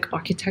product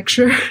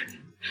architecture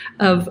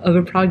of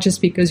a product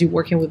just because you're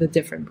working with a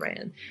different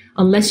brand,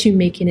 unless you're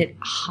making it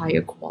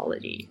higher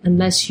quality,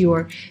 unless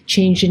you're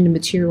changing the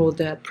material,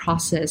 the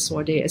process,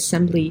 or the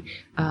assembly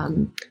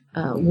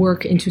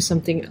work into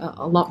something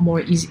a lot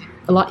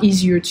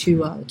easier to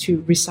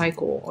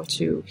recycle or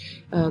to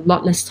a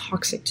lot less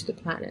toxic to the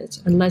planet,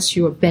 unless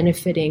you're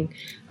benefiting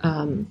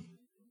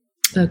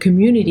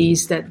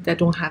communities that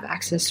don't have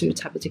access to the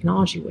type of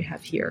technology we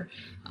have here.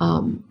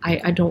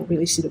 I don't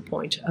really see the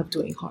point of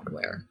doing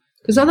hardware,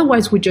 because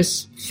otherwise we're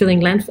just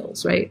filling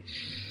landfills, right?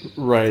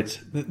 Right.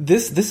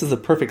 This is a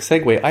perfect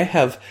segue. I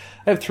have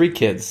 3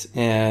 kids,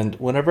 and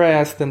whenever I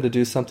ask them to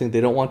do something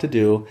they don't want to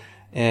do,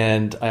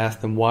 and I ask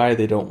them why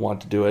they don't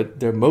want to do it,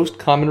 their most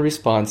common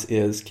response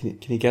is, can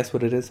you guess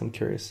what it is? I'm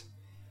curious.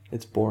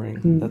 It's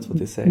boring. That's what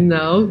they say.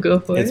 No, go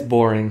for it. It's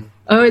boring.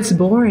 Oh, it's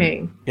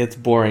boring. It's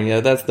boring.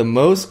 Yeah, that's the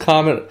most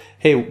common.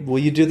 Hey, will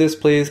you do this,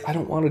 please? I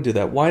don't want to do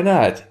that. Why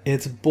not?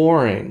 It's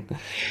boring.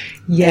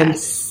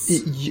 Yes.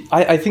 And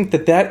I think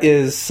that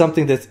is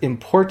something that's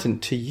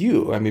important to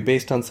you. I mean,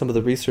 based on some of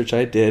the research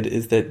I did,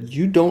 is that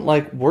you don't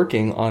like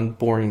working on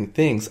boring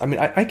things. I mean,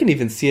 I can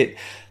even see it.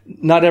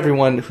 Not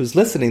everyone who's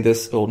listening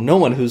this, or no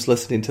one who's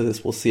listening to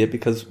this will see it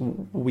because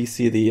we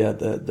see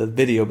the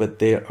video, but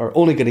they are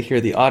only going to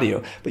hear the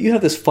audio. But you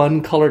have this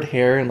fun colored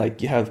hair, and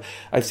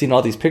I've seen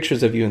all these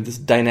pictures of you in this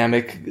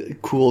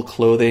dynamic, cool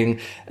clothing.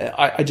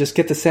 I just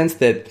get the sense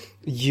that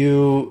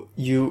you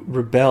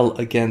rebel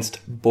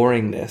against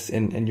boringness,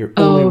 and you're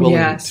only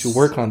willing to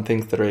work on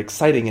things that are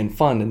exciting and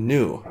fun and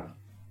new.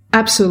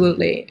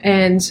 Absolutely.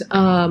 And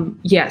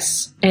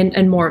yes,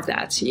 and more of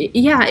that.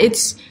 Yeah,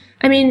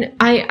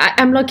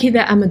 I'm lucky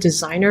that I'm a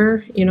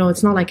designer.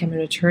 It's not like I'm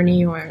an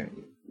attorney,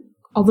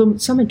 although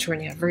some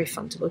attorneys are very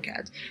fun to look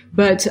at.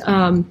 But,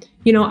 I'm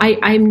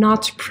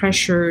not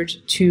pressured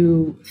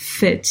to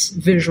fit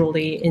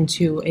visually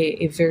into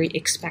a very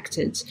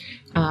expected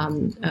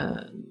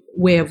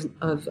way of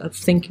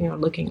thinking or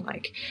looking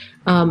like.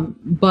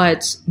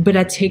 But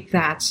I take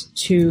that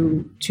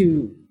to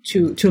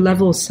a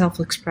level of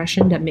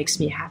self-expression that makes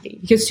me happy.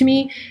 Because to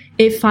me,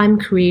 if I'm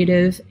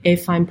creative,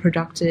 if I'm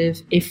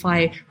productive, if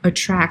I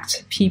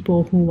attract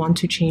people who want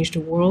to change the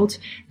world,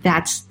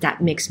 that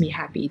makes me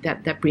happy.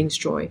 That brings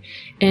joy.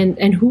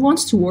 And who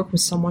wants to work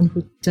with someone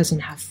who doesn't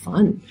have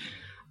fun,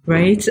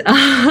 right?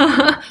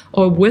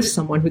 Or with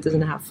someone who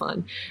doesn't have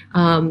fun.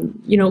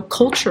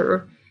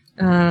 Culture.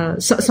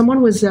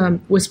 Someone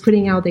was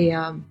putting out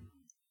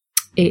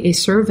a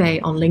survey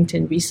on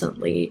LinkedIn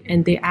recently,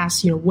 and they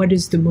asked, what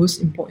is the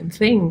most important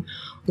thing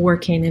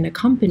working in a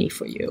company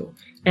for you?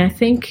 And I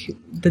think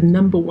the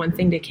number one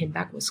thing that came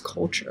back was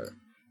culture.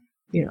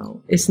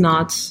 It's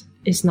not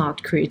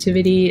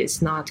creativity.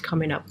 It's not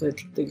coming up with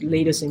the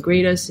latest and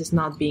greatest. It's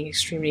not being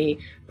extremely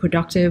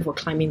productive or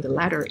climbing the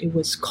ladder. It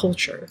was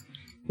culture.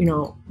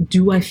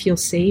 Do I feel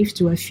safe?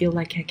 Do I feel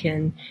like I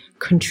can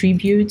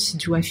contribute?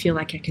 Do I feel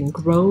like I can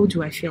grow?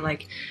 Do I feel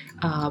like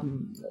I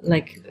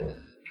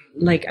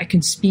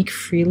can speak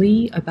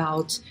freely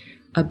about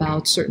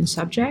certain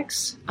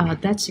subjects?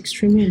 That's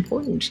extremely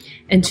important.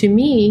 And to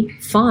me,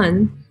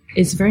 fun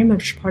is very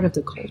much part of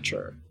the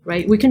culture,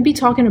 right? We can be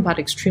talking about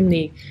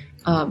extremely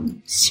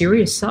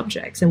serious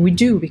subjects, and we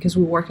do because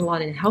we work a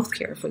lot in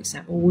healthcare, for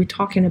example. We're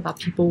talking about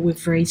people with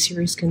very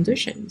serious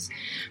conditions.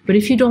 But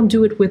if you don't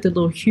do it with a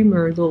little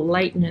humor, a little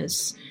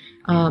lightness,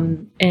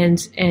 and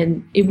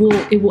it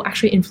will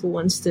actually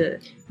influence the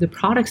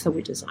products that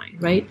we design,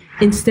 right?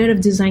 Instead of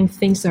designing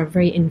things that are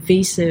very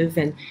invasive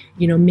and,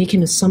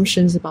 making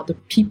assumptions about the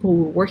people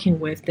we're working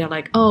with, they're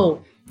like,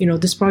 oh,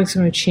 this product's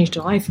going to change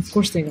their life. Of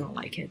course they're going to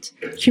like it.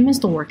 Humans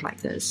don't work like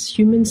this.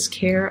 Humans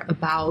care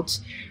about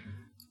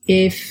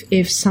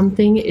if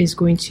something is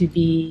going to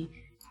be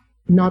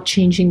not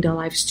changing their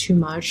lives too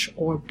much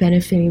or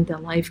benefiting their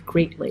life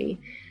greatly,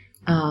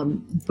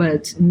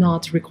 but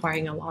not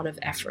requiring a lot of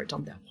effort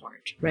on their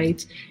part,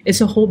 right? It's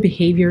a whole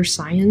behavior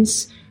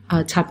science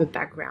type of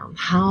background.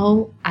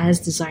 How, as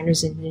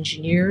designers and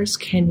engineers,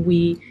 can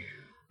we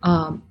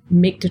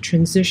make the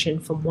transition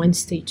from one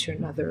state to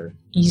another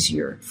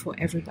easier for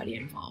everybody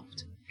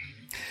involved?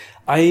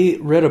 I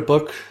read a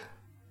book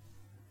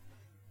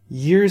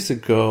years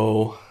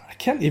ago. I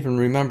can't even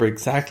remember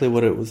exactly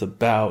what it was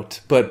about,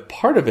 but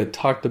part of it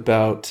talked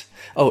about,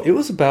 it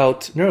was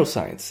about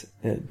neuroscience,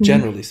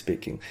 generally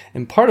speaking.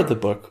 And part of the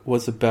book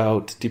was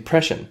about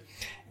depression.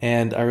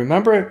 And I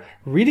remember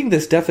reading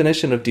this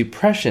definition of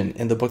depression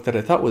in the book that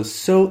I thought was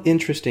so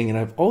interesting, and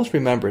I've always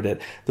remembered it.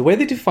 The way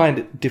they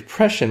defined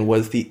depression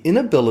was the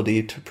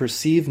inability to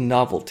perceive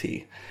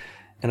novelty.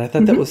 And I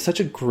thought that was such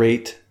a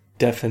great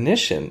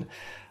definition.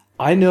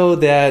 I know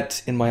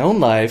that in my own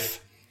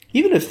life,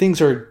 even if things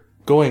are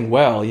going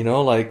well,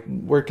 like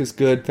work is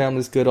good,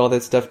 family's good, all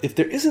that stuff, if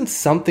there isn't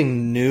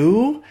something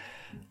new,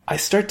 I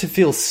start to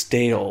feel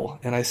stale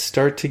and I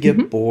start to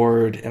get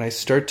bored and I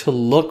start to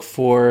look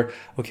for,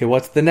 okay,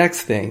 what's the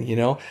next thing?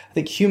 I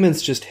think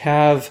humans just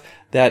have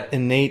that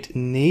innate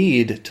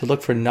need to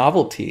look for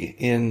novelty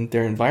in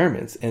their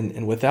environments.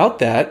 And without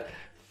that,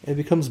 it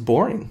becomes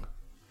boring.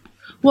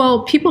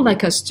 Well, people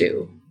like us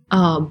do.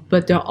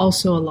 But there are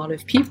also a lot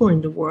of people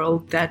in the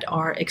world that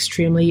are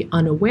extremely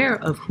unaware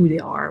of who they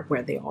are,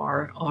 where they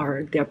are,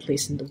 or their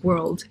place in the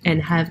world,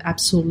 and have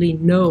absolutely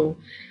no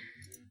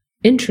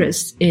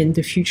interest in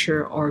the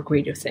future or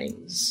greater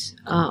things.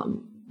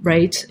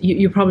 Right?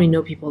 You probably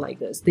know people like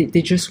this.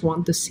 They just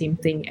want the same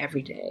thing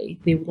every day.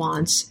 They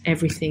want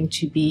everything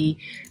to be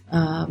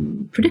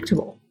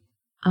predictable.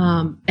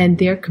 And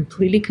they're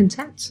completely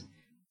content.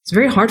 It's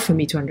very hard for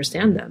me to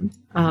understand them,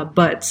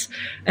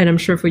 and I'm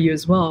sure for you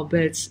as well,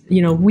 but,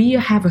 we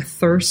have a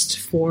thirst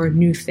for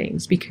new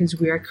things because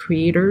we are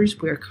creators,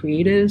 we are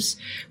creatives,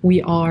 we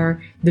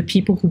are the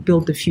people who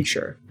build the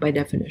future by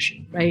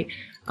definition, right?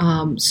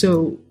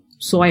 So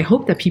I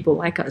hope that people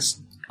like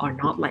us are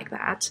not like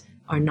that,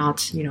 are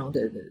not,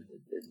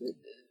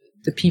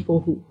 the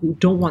people who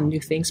don't want new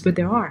things, but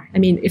there are. I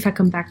mean, if I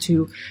come back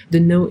to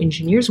the no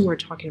engineers we were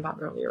talking about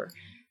earlier,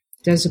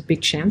 there's a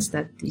big chance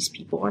that these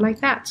people are like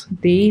that.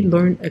 They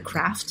learn a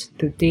craft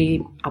that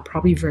they are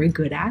probably very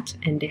good at,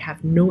 and they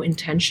have no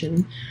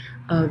intention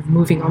of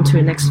moving on to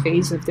the next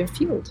phase of their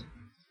field.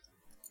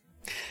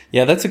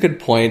 Yeah, that's a good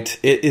point.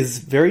 It is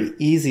very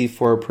easy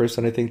for a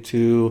person, I think,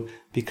 to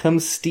become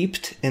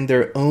steeped in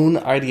their own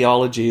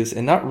ideologies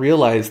and not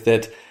realize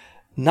that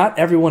not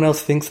everyone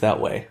else thinks that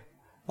way.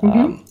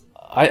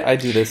 I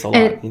do this a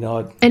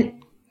lot,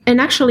 And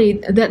actually,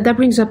 that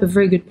brings up a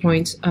very good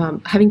point,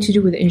 having to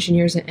do with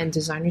engineers and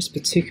designers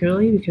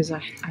particularly, because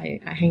I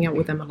hang out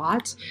with them a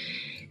lot,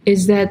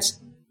 is that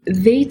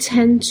they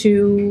tend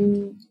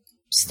to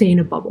stay in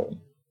a bubble,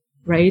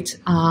 right?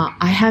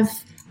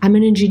 I'm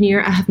an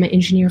engineer, I have my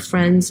engineer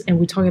friends, and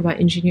we talk about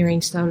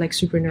engineering stuff, like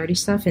super nerdy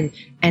stuff, and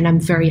I'm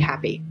very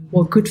happy.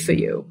 Well, good for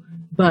you.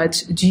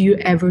 But do you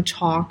ever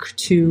talk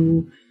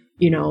to,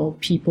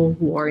 people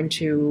who are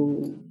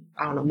into,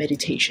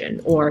 meditation,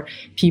 or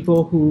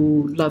people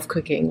who love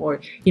cooking,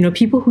 or,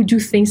 people who do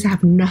things that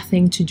have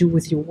nothing to do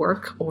with your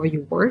work or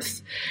your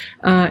worth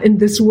in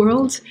this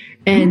world,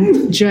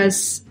 and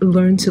just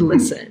learn to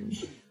listen,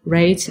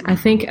 right? I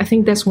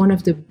think that's one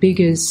of the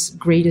biggest,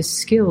 greatest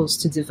skills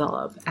to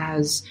develop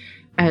as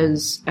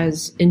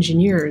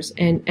engineers.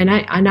 And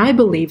I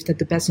believe that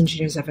the best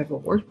engineers I've ever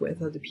worked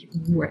with are the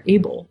people who are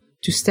able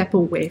to step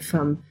away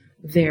from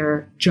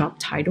their job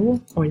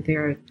title or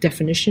their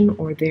definition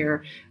or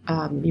their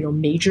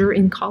major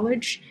in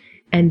college,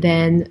 and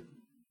then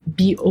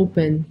be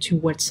open to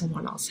what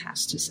someone else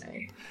has to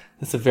say.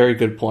 That's a very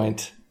good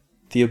point.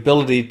 The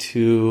ability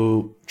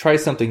to try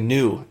something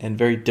new and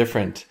very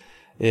different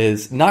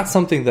is not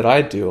something that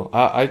I do.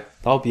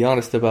 I'll be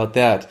honest about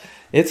that.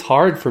 It's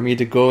hard for me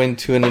to go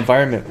into an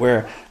environment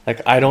where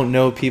I don't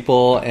know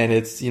people and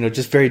it's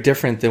just very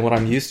different than what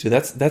I'm used to.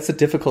 That's a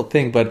difficult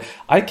thing, but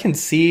I can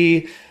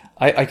see.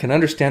 I can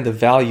understand the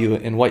value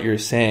in what you're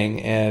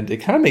saying, and it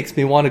kind of makes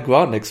me want to go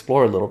out and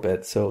explore a little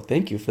bit. So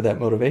thank you for that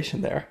motivation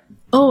there.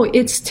 Oh,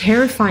 it's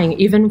terrifying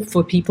even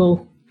for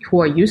people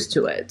who are used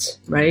to it,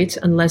 right?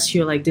 Unless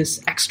you're like this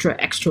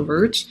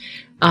extrovert,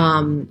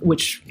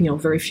 which,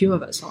 very few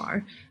of us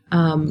are.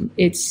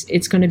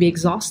 It's going to be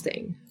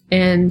exhausting.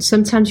 And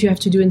sometimes you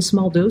have to do it in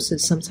small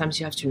doses. Sometimes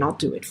you have to not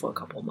do it for a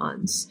couple of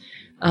months.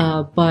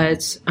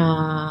 But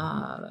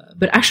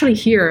actually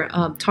here,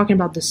 talking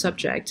about the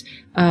subject,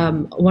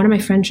 one of my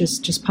friends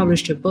just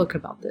published a book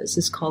about this.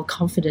 It's called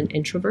Confident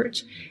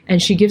Introvert. And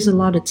she gives a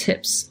lot of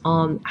tips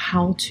on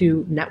how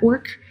to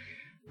network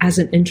as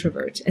an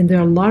introvert. And there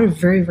are a lot of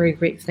very, very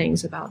great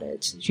things about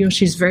it.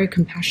 She's very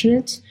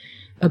compassionate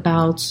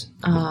about,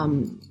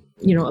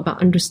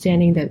 about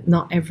understanding that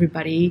not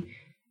everybody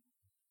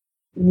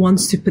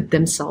wants to put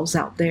themselves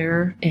out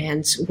there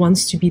and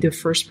wants to be the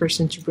first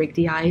person to break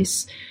the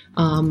ice.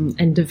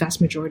 And the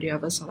vast majority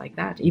of us are like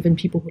that. Even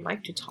people who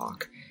like to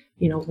talk,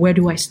 where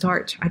do I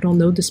start? I don't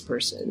know this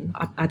person.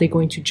 Are they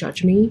going to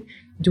judge me?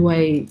 Do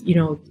I,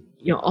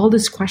 all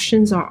these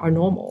questions are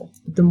normal.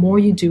 The more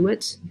you do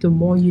it, the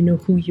more you know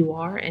who you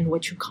are and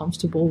what you're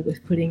comfortable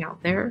with putting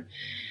out there,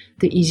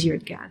 the easier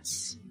it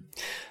gets.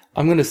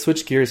 I'm going to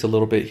switch gears a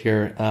little bit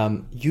here.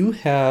 You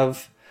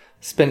have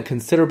spent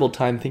considerable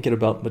time thinking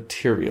about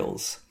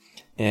materials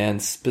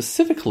and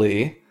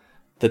specifically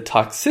the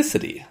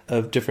toxicity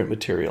of different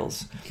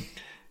materials.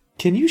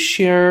 Can you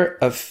share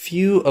a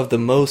few of the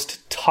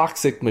most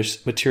toxic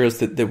materials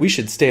that we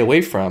should stay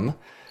away from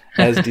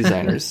as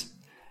designers?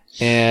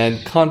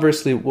 And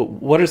conversely,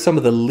 what are some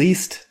of the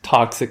least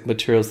toxic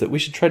materials that we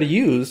should try to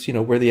use,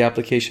 where the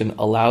application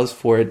allows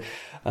for it?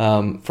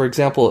 For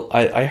example,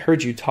 I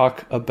heard you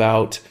talk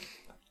about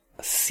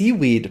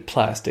seaweed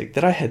plastic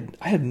that I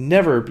had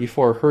never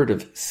before heard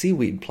of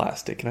seaweed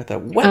plastic. And I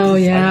thought, I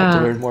have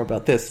to learn more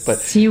about this. But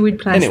seaweed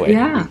plastic,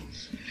 anyway.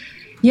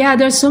 Yeah,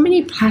 there's so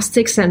many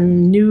plastics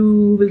and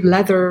new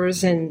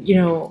leathers and,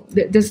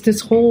 there's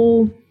this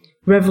whole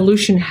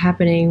revolution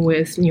happening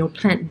with,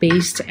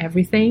 plant-based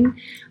everything.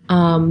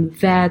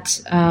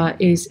 That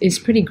is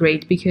pretty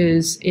great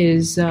because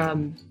is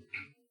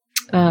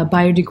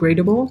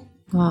biodegradable.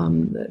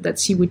 That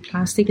seaweed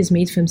plastic is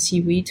made from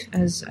seaweed,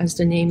 as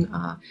the name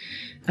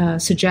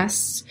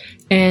suggests,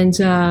 and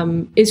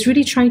it's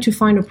really trying to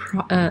find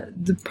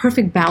the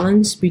perfect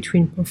balance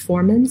between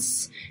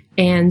performance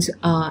and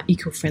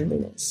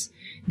eco-friendliness,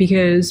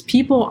 because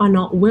people are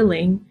not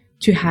willing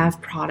to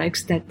have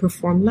products that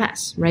perform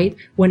less. Right?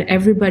 When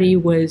everybody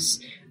was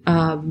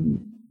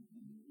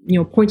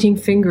pointing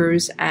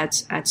fingers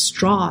at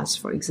straws,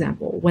 for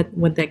example,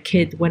 when that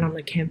kid went on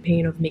a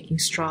campaign of making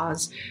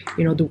straws,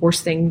 the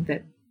worst thing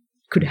that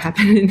could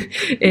happen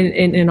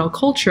in our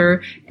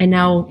culture. And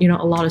now,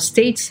 a lot of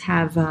states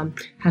have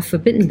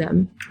forbidden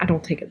them. I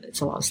don't think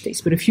it's a lot of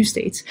states, but a few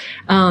states.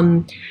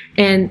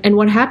 And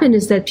what happened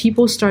is that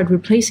people started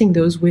replacing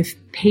those with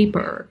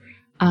paper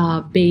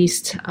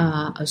based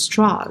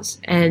straws,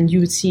 and you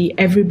would see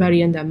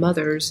everybody and their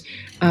mothers,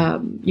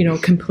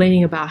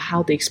 complaining about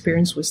how the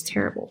experience was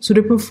terrible. So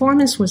the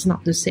performance was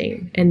not the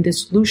same, and the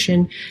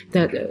solution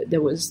that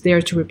was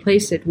there to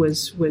replace it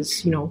was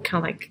kind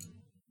of like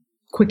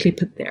quickly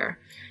put there,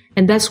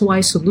 and that's why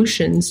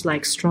solutions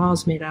like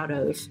straws made out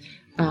of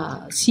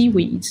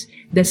seaweeds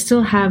that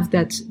still have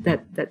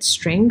that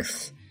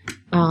strength,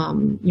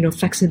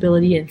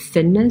 flexibility and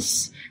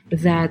thinness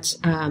that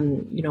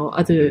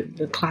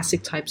the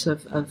classic types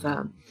of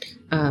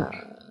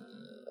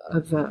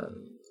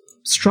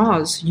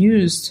straws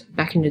used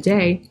back in the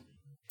day,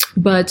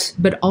 but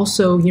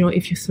also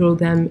if you throw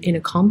them in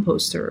a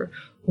composter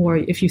or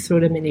if you throw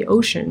them in the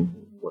ocean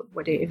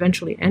where they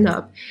eventually end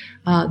up,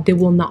 they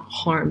will not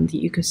harm the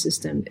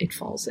ecosystem it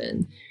falls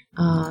in.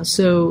 But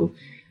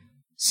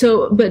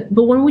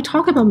when we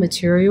talk about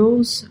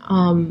materials,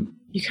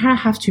 you kind of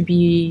have to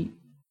be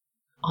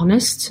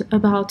honest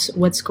about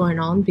what's going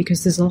on,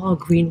 because there's a lot of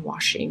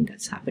greenwashing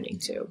that's happening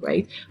too,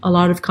 right? A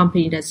lot of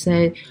companies that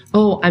say,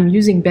 oh, I'm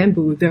using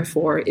bamboo,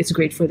 therefore it's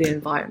great for the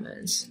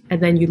environment.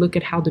 And then you look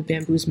at how the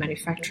bamboo is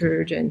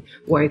manufactured and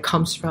where it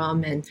comes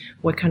from and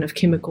what kind of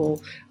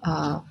chemical,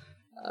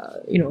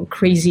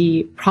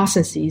 crazy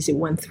processes it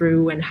went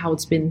through and how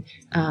it's been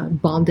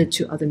bonded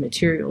to other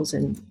materials.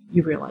 And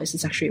you realize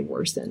it's actually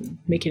worse than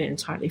making it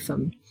entirely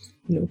from,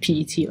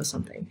 PET or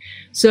something.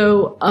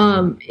 So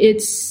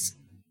it's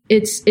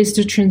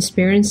the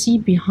transparency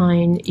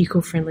behind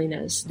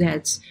eco-friendliness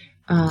that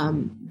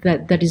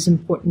is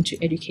important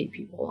to educate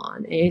people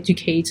on,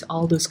 educate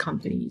all those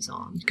companies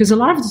on. Because a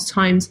lot of the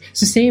times,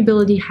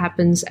 sustainability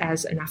happens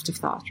as an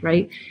afterthought,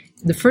 right?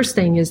 The first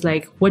thing is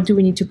like, what do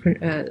we need to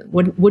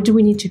what do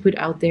we need to put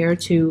out there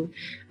to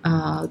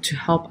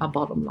help our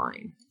bottom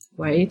line,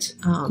 right?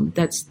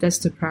 That's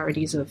the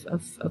priorities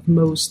of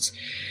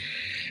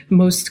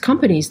most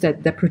companies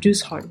that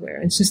produce hardware.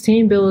 And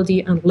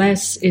sustainability,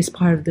 unless is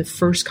part of the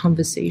first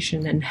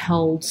conversation and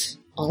held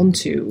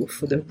onto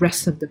for the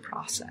rest of the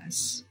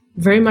process.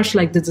 Very much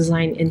like the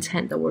design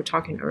intent that we were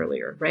talking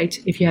earlier, right?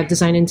 If you have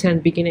design intent at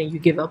the beginning, you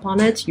give up on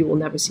it, you will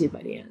never see it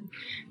by the end.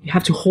 You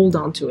have to hold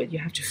on to it. You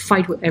have to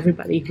fight with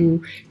everybody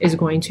who is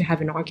going to have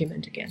an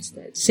argument against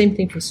it. Same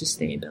thing for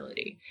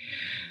sustainability.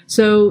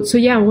 So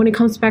yeah, when it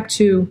comes back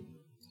to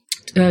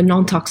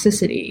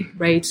non-toxicity,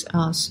 right?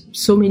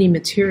 So many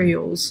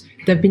materials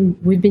that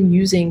we've been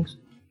using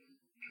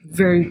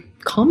very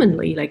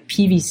commonly, like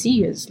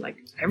PVC is like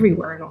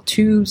everywhere in our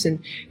tubes and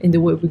in the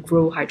way we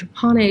grow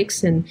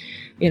hydroponics and,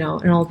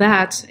 and all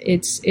that.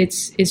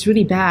 It's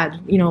really bad.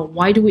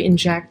 Why do we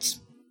inject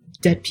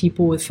dead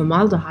people with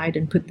formaldehyde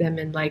and put them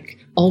in like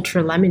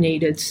ultra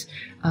laminated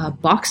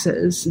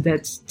boxes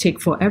that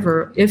take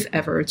forever, if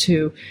ever,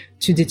 to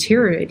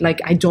deteriorate? Like,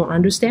 I don't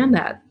understand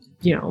that,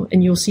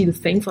 and you'll see the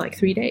thing for like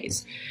 3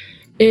 days.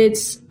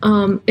 It's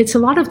a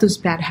lot of those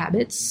bad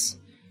habits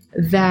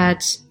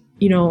that,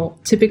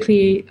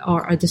 typically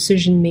are a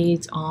decision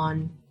made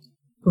on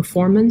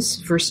performance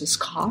versus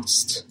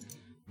cost,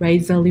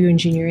 right? Value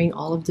engineering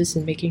all of this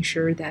and making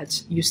sure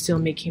that you're still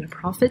making a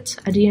profit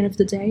at the end of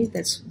the day.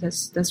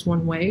 That's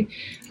one way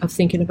of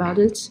thinking about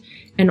it.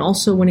 And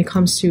also when it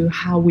comes to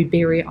how we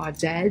bury our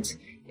dead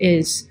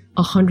is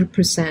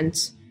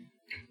 100%,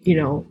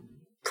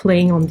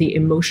 playing on the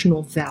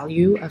emotional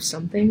value of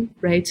something,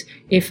 right?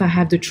 If I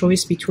have the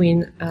choice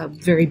between a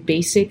very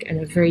basic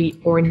and a very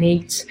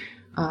ornate,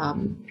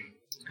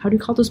 how do you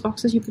call those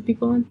boxes you put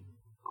people in?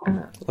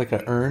 Like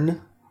an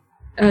urn?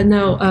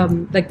 No,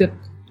 like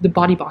the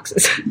body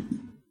boxes.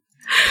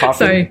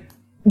 Coffin? Sorry.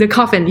 The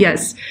coffin,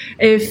 yes.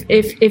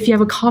 If you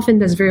have a coffin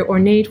that's very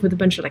ornate with a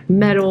bunch of like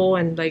metal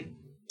and like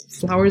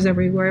flowers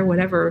everywhere,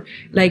 whatever,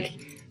 like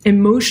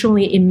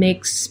emotionally it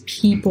makes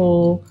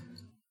people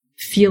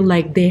feel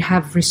like they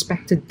have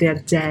respected their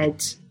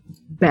dead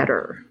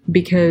better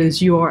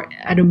because you are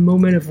at a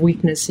moment of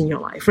weakness in your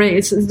life, right?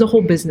 It's the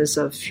whole business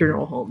of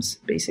funeral homes,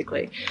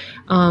 basically.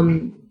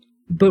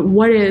 But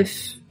what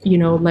if,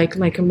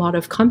 like a lot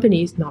of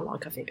companies, not a lot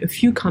of companies, a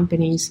few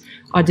companies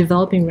are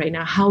developing right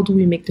now, how do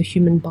we make the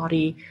human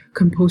body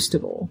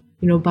compostable?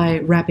 By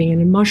wrapping it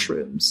in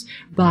mushrooms,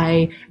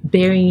 by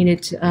burying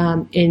it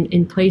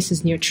in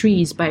places near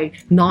trees, by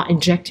not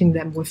injecting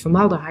them with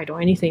formaldehyde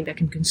or anything that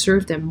can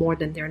conserve them more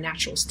than their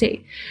natural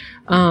state.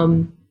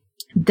 Look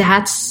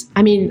at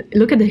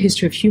the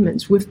history of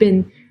humans. We've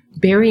been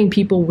burying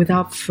people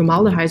without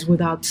formaldehyde,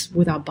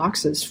 without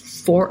boxes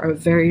for a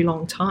very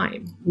long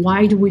time.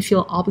 Why do we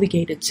feel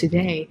obligated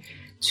today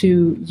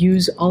to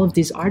use all of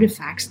these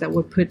artifacts that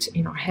were put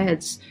in our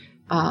heads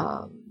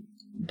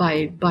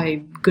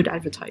by good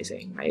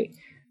advertising, right?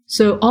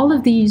 So all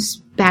of these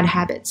bad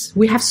habits,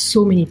 we have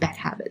so many bad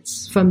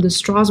habits, from the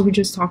straws we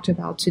just talked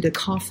about to the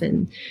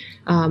coffin.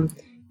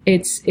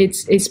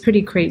 It's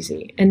pretty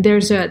crazy. And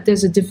there's a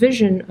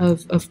division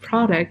of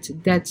product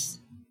that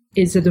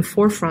is at the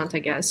forefront, I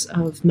guess,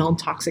 of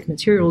non-toxic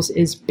materials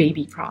is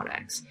baby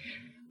products.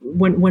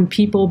 When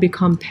people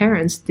become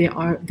parents, they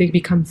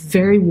become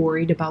very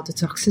worried about the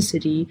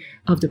toxicity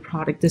of the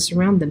product they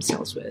surround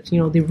themselves with. They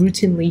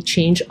routinely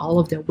change all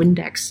of their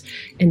Windex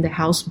in the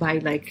house by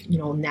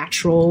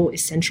natural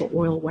essential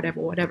oil,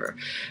 whatever.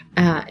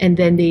 And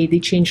then they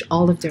change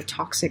all of their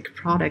toxic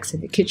products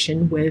in the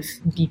kitchen with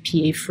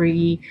BPA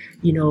free,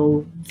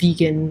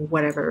 vegan,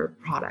 whatever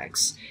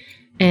products.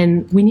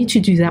 And we need to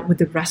do that with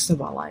the rest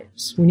of our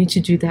lives. We need to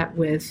do that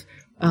with,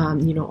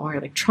 our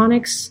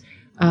electronics.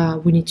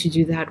 We need to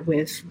do that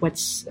with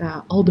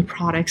all the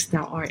products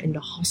that are in the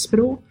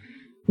hospital,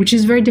 which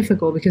is very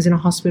difficult because in a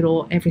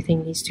hospital,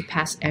 everything needs to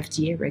pass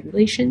FDA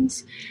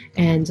regulations.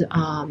 And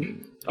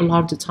a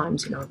lot of the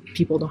times,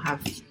 people don't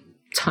have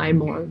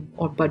time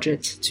or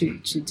budget to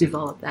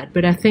develop that.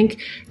 But I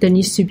think there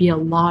needs to be a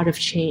lot of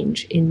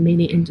change in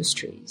many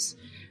industries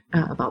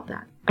about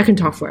that. I can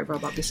talk forever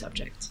about this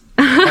subject.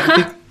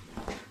 I think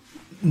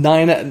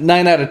 9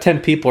 out of 10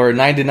 people, or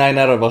 99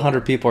 out of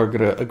 100 people, are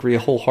going to agree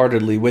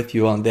wholeheartedly with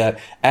you on that.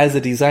 As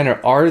a designer,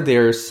 are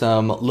there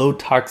some low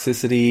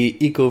toxicity,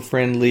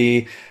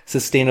 eco-friendly,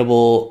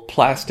 sustainable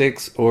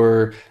plastics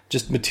or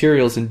just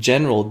materials in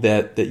general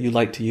that you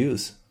like to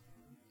use?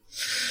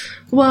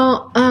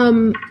 Well,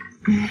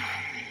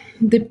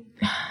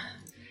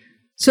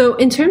 so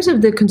in terms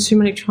of the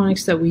consumer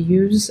electronics that we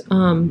use,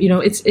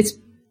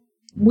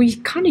 we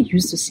kind of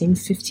use the same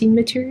 15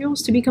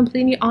 materials, to be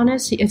completely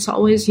honest. It's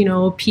always,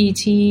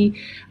 PET,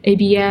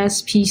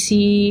 ABS,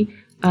 PC,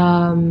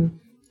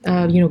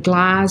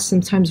 glass,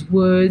 sometimes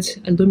wood,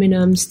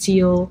 aluminum,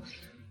 steel.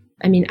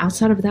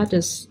 Outside of that,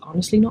 there's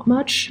honestly not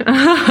much,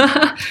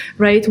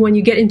 right? When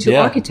you get into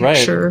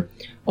architecture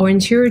or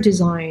interior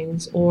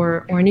designs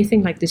or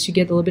anything like this, you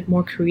get a little bit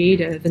more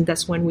creative, and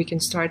that's when we can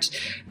start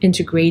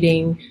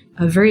integrating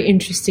very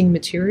interesting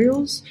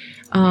materials.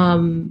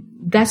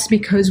 That's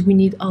because we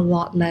need a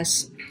lot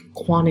less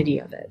quantity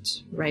of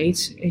it, right?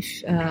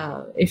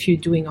 If you're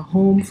doing a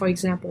home, for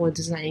example, or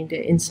designing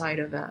the inside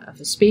of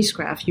a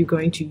spacecraft, you're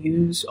going to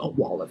use a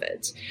wall of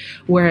it.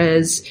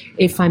 Whereas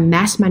if I'm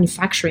mass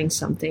manufacturing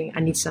something, I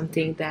need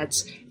something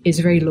that is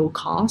very low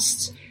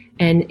cost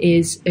and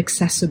is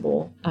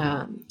accessible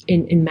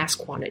in mass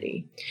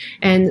quantity.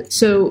 And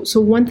so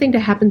one thing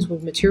that happens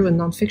with material and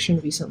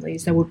nonfiction recently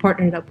is that we're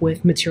partnered up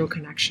with Material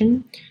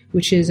Connection,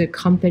 which is a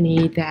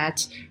company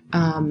that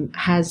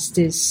has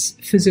this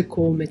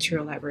physical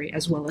material library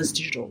as well as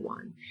digital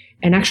one.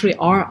 And actually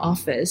our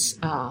office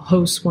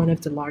hosts one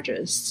of the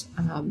largest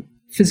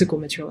physical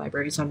material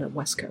libraries on the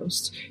West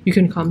Coast. You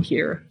can come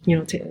here,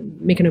 to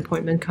make an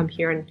appointment, come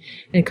here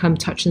and come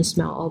touch and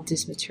smell all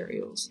these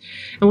materials.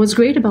 And what's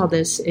great about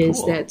this is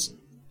Cool. that,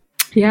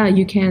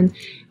 you can,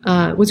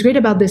 what's great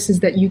about this is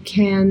that you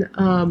can,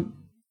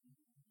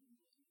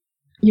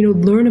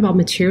 learn about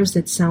materials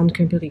that sound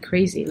completely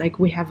crazy. Like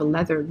we have a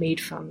leather made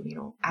from,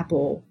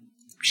 apple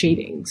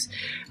shavings.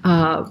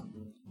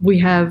 We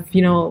have,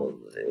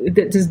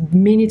 there's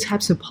many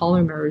types of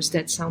polymers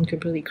that sound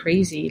completely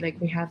crazy. Like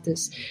we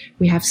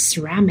have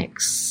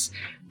ceramics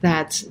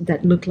that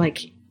look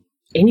like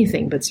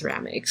anything but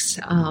ceramics.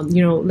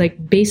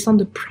 Like based on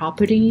the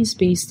properties,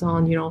 based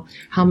on,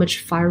 how much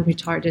fire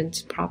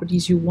retardant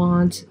properties you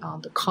want,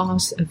 the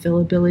cost,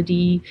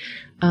 availability,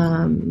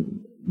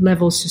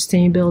 level of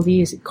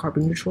sustainability, is it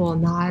carbon neutral or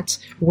not,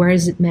 where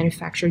is it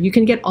manufactured? You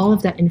can get all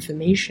of that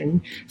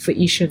information for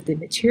each of the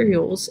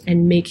materials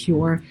and make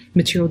your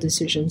material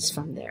decisions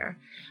from there.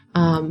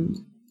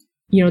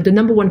 The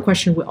number one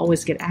question we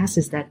always get asked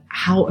is that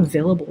how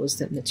available is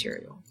that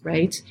material,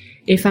 right?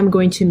 If I'm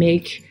going to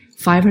make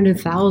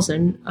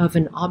 500,000 of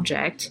an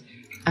object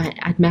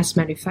at mass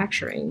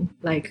manufacturing,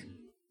 like,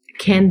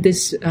 can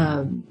this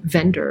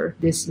vendor,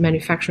 this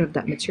manufacturer of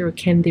that material,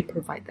 can they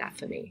provide that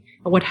for me?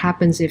 Or what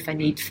happens if I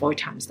need 4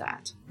 times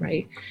that,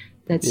 right?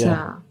 That's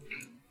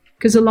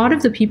because a lot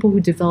of the people who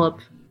develop,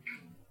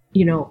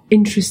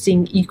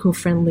 interesting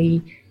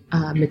eco-friendly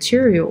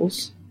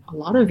materials, a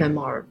lot of them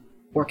are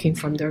working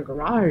from their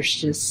garage,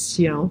 just,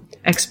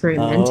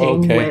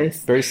 experimenting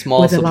with very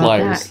small with a lot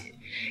of suppliers. that.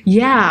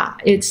 Yeah,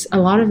 it's a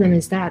lot of them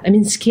is that. I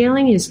mean,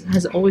 scaling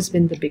has always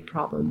been the big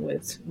problem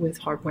with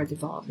hardware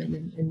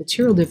development and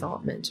material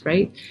development,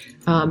 right?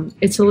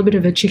 It's a little bit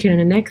of a chicken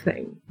and an egg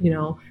thing,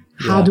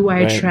 How do I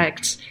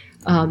attract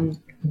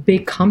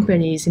big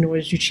companies in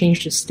order to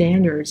change the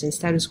standards and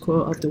status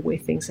quo of the way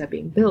things are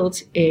being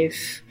built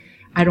if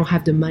I don't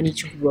have the money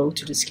to grow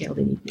to the scale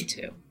they need me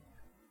to?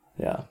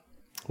 Yeah.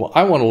 Well,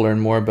 I want to learn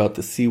more about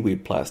the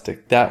seaweed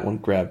plastic. That one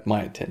grabbed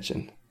my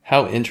attention.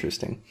 How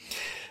interesting.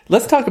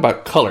 Let's talk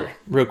about color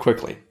real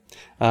quickly.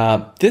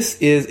 This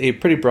is a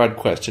pretty broad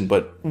question,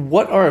 but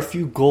what are a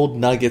few gold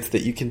nuggets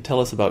that you can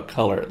tell us about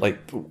color? Like,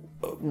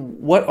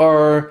 what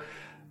are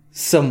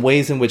some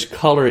ways in which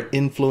color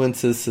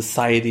influences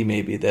society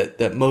maybe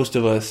that most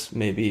of us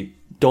maybe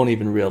don't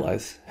even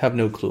realize, have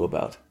no clue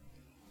about?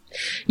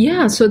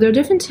 Yeah, so there are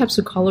different types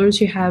of colors.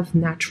 You have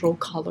natural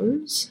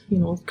colors,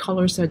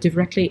 colors that are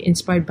directly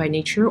inspired by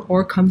nature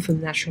or come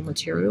from natural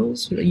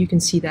materials. You can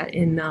see that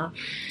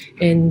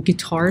in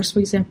guitars, for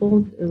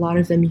example. A lot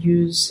of them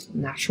use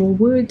natural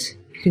wood.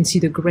 You can see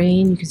the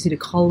grain, you can see the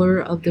color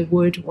of the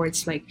wood, or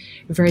it's like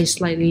very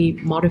slightly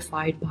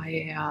modified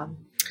by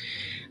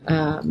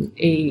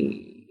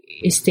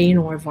a stain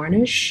or a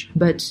varnish.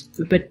 But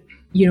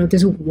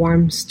there's a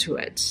warmth to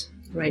it.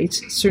 Right?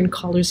 Certain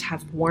colors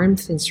have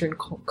warmth and certain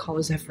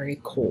colors have very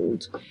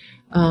cold.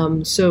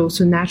 So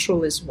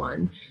natural is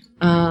one.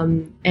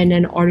 And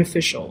then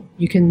artificial.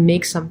 You can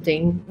make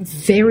something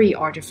very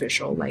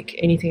artificial, like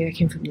anything that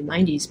came from the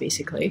 90s,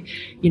 basically.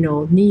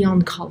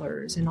 Neon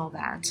colors and all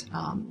that.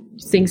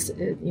 Things,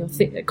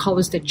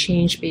 colors that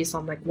change based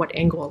on like what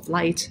angle of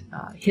light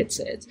hits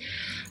it.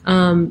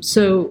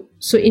 So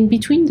in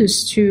between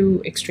those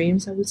two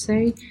extremes, I would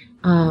say,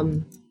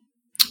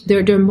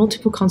 there are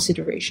multiple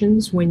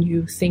considerations when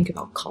you think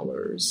about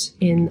colors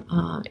in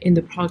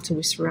the products that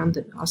we surround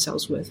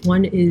ourselves with.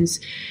 One is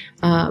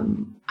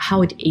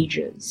how it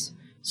ages.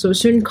 So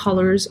certain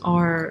colors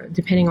are,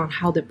 depending on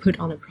how they're put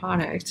on a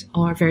product,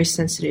 are very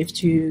sensitive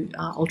to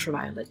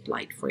ultraviolet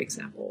light, for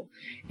example.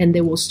 And they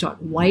will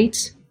start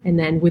white, and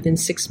then within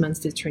 6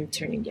 months they're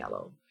turning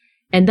yellow.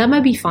 And that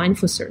might be fine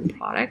for certain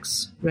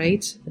products,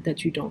 right,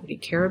 that you don't really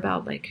care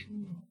about, like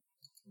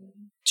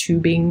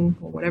tubing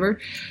or whatever.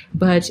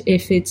 But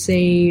if it's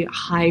a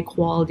high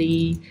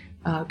quality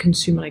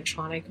consumer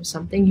electronic or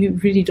something, you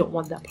really don't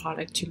want that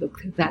product to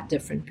look that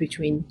different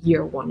between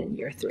year 1 and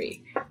year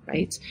 3,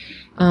 right?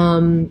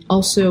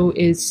 Also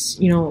is,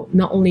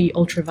 not only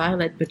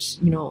ultraviolet, but,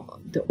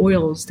 the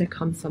oils that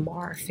come from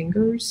our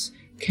fingers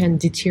can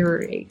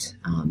deteriorate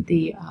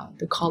the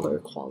color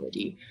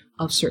quality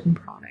of certain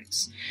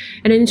products.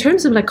 And in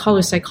terms of like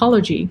color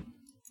psychology,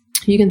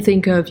 you can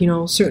think of,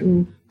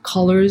 certain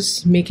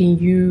colors making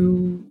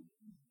you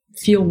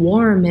feel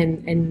warm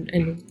and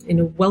in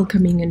a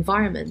welcoming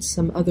environment.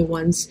 Some other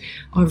ones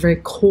are very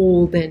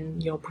cold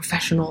and,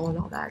 professional and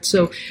all that.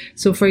 So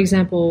for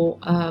example,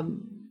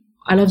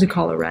 I love the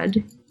color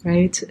red,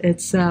 right?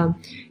 It's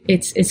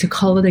a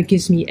color that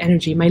gives me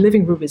energy. My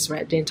living room is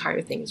red. The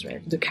entire thing is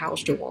red. The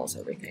couch, the walls,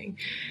 everything.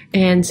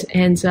 And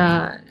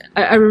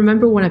I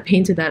remember when I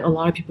painted that, a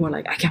lot of people were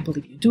like, I can't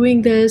believe you're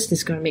doing this. This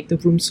is going to make the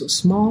room so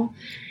small.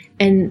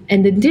 And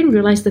they didn't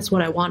realize that's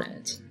what I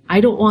wanted. I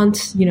don't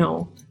want,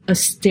 a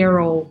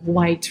sterile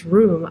white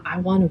room. I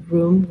want a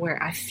room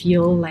where I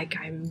feel like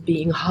I'm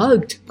being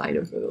hugged by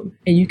the room.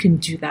 And you can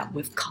do that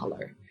with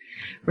color,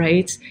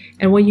 right?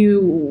 And when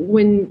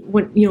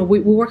we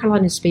work a lot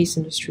in the space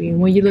industry, and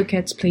when you look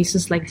at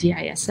places like the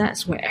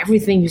ISS, where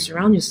everything you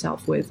surround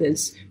yourself with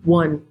is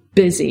one,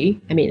 busy.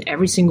 I mean,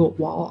 every single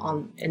wall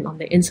on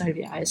the inside of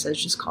the ISS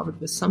is just covered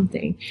with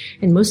something.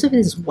 And most of it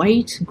is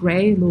white,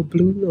 gray, a little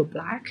blue, a little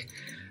black.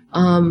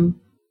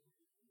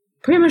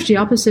 Pretty much the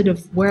opposite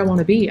of where I want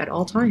to be at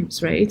all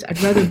times, right?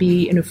 I'd rather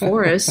be in a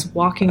forest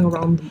walking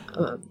around,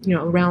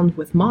 around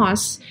with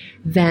moss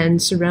than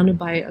surrounded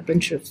by a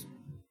bunch of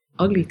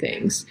ugly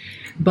things.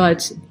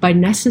 But by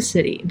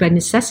necessity,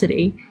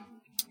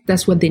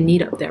 that's what they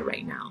need up there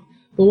right now.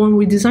 But when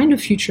we design the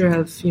future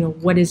of,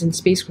 what is in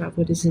spacecraft,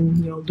 what is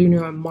in,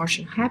 lunar or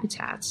Martian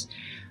habitats,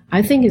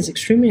 I think it's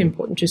extremely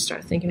important to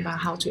start thinking about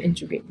how to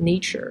integrate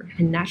nature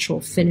and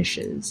natural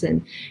finishes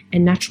and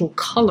natural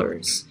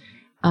colors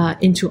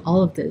into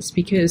all of this,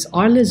 because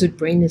our lizard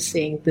brain is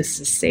saying, this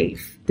is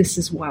safe. This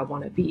is where I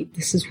want to be.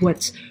 This is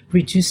what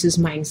reduces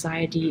my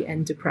anxiety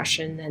and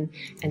depression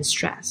and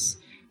stress.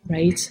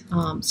 Right?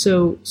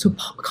 So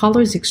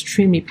color is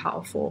extremely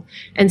powerful.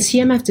 And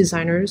CMF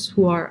designers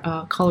who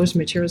are colors,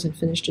 materials, and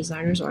finish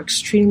designers are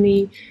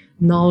extremely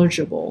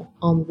knowledgeable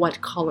on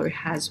what color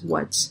has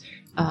what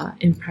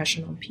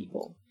impression on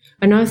people.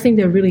 Another thing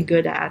they're really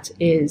good at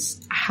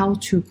is how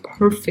to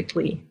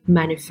perfectly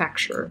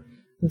manufacture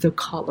the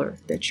color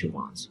that you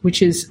want,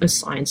 which is a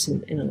science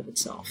in and of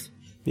itself.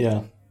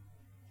 Yeah.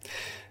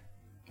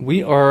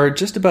 We are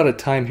just about at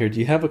time here. Do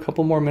you have a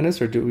couple more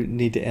minutes, or do we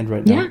need to end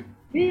right now?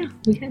 Yeah,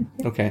 we can.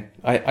 Yeah. Okay.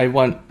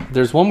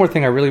 There's one more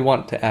thing I really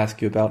want to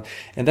ask you about,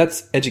 and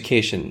that's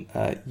education.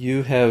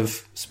 You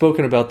have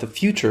spoken about the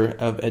future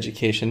of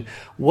education.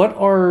 What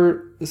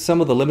are some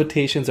of the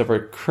limitations of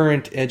our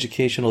current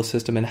educational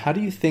system, and how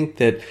do you think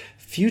that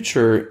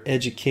future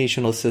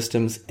educational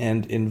systems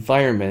and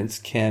environments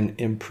can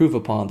improve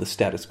upon the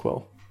status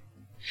quo?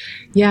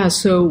 Yeah,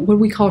 so what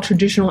we call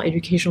traditional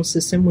educational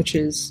system, which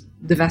is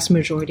the vast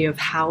majority of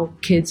how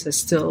kids are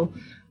still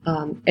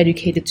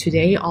educated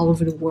today all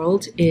over the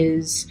world,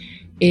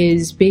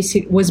 was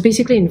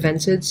basically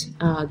invented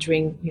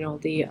during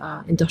the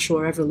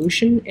Industrial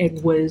Revolution.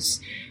 It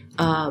was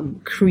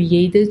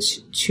created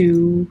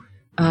to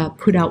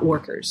put out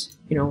workers.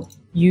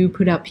 You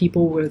put out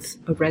people with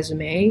a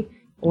resume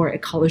or a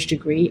college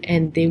degree,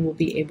 and they will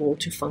be able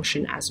to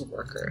function as a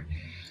worker.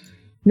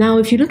 Now,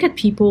 if you look at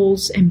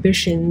people's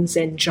ambitions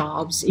and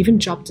jobs, even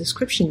job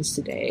descriptions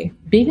today,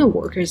 being a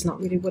worker is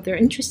not really what they're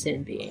interested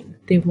in being.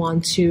 They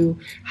want to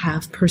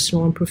have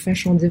personal and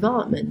professional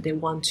development. They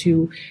want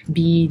to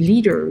be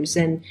leaders,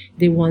 and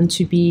they want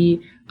to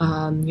be,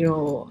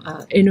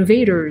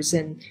 innovators,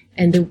 and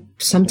they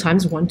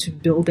sometimes want to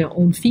build their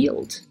own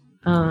field,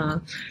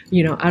 out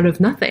of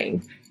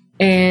nothing.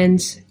 And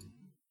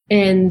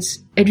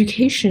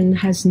education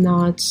has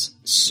not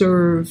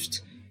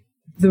served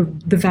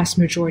the vast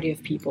majority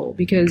of people,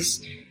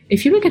 because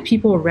if you look at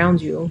people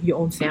around you, your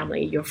own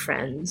family, your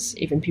friends,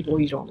 even people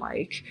you don't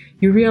like,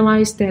 you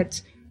realize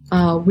that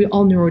we're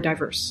all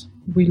neurodiverse.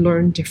 We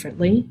learn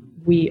differently.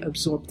 We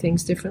absorb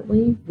things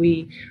differently.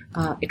 We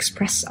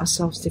express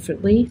ourselves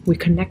differently. We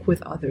connect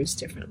with others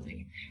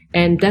differently.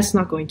 And that's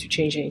not going to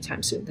change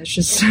anytime soon. That's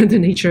just the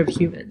nature of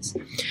humans.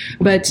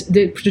 But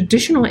the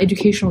traditional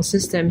educational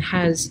system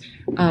has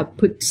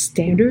put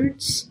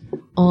standards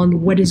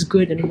on what is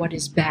good and what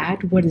is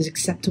bad, what is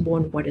acceptable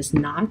and what is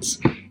not.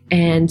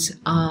 And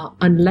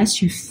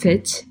unless you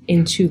fit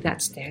into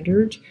that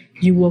standard,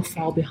 you will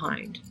fall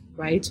behind,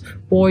 right?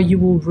 Or you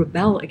will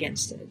rebel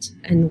against it.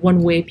 And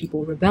one way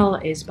people rebel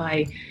is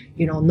by,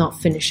 not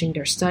finishing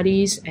their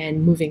studies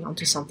and moving on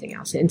to something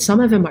else. And some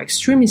of them are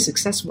extremely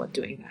successful at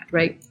doing that,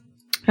 right?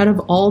 Out of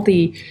all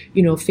the,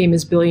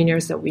 famous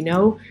billionaires that we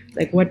know,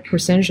 like what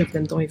percentage of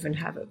them don't even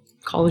have a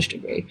college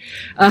degree,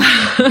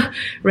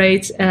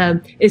 right?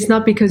 It's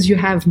not because you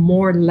have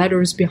more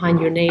letters behind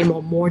your name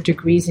or more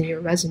degrees in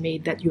your resume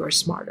that you are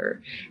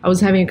smarter. I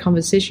was having a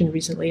conversation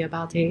recently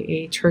about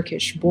a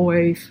Turkish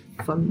boy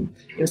from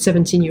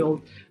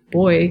 17-year-old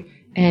boy,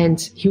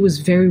 and he was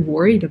very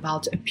worried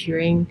about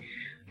appearing,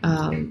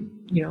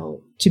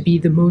 to be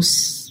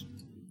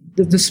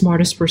the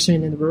smartest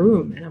person in the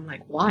room. And I'm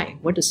like, why?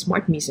 What does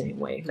smart mean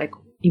anyway? Like,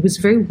 he was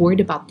very worried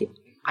about the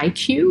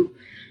IQ,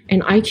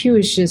 and IQ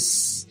is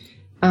just,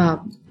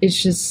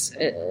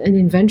 an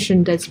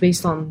invention that's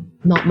based on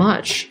not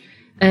much,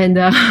 and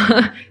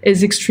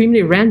is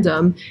extremely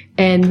random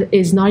and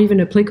is not even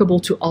applicable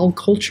to all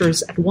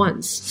cultures at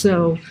once.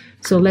 So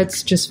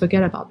let's just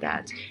forget about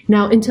that.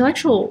 Now,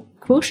 intellectual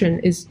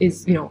quotient is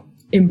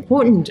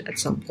important at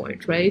some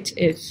point, right?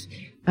 If,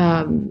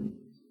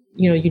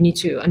 you need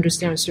to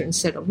understand a certain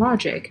set of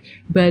logic,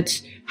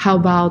 but how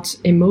about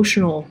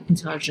emotional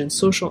intelligence,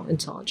 social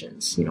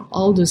intelligence,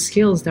 all those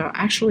skills that are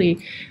actually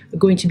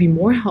going to be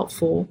more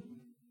helpful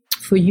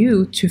for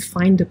you to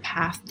find the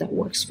path that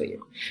works for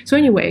you. So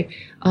anyway,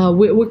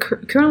 we're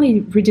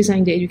currently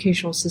redesigning the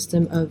educational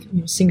system of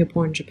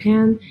Singapore and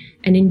Japan,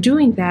 and in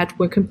doing that,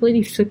 we're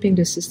completely flipping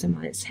the system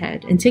on its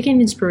head and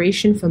taking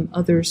inspiration from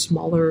other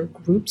smaller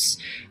groups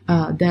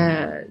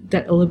that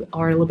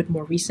are a little bit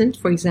more recent.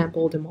 For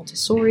example, the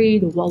Montessori,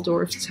 the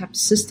Waldorf type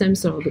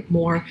systems that are a little bit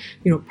more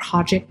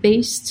project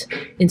based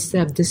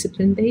instead of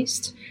discipline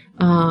based.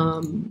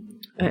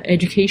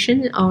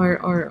 education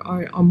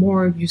are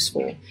more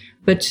useful.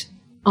 But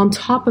on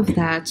top of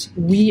that,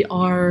 we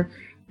are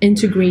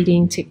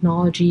integrating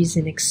technologies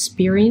and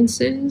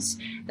experiences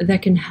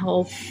that can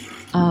help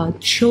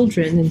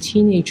children and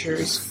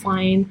teenagers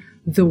find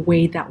the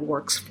way that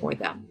works for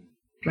them,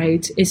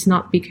 right? It's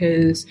not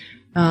because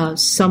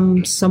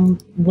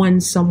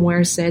someone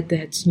somewhere said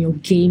that, you know,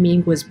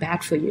 gaming was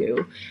bad for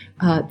you,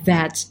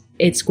 that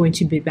it's going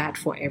to be bad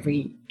for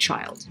every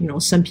child. You know,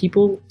 some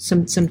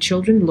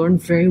children learn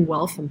very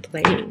well from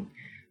playing,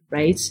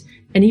 right?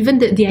 And even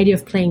the idea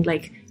of playing,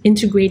 like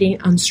integrating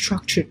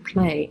unstructured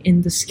play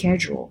in the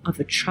schedule of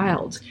a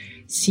child,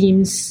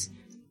 seems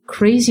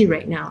crazy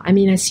right now. I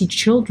mean, I see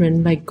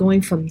children like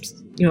going from,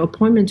 you know,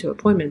 appointment to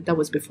appointment. That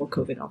was before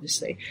COVID,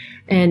 obviously,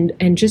 and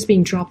just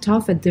being dropped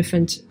off at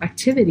different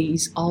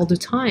activities all the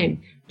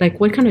time. Like,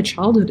 what kind of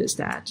childhood is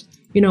that?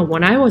 You know,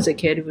 when I was a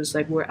kid, it was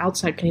like we're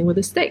outside playing with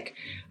a stick,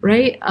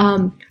 right?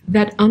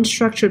 That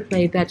unstructured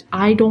play that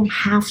I don't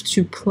have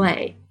to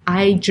play,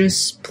 I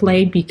just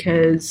play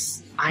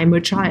because I'm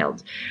a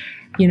child,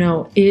 you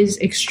know, is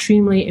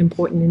extremely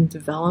important in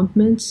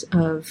development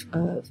of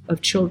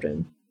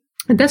children.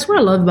 And that's what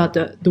I love about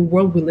the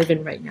world we live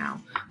in right now.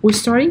 We're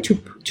starting to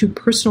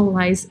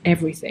personalize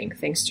everything,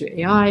 thanks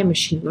to AI,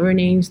 machine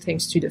learning,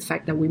 thanks to the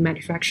fact that we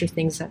manufacture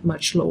things at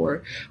much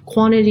lower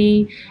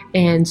quantity,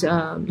 and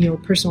you know,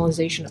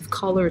 personalization of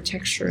color,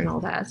 texture, and all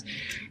that.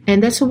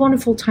 And that's a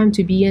wonderful time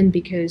to be in,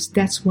 because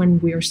that's when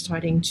we're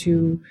starting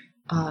to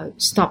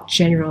stop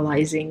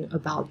generalizing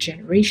about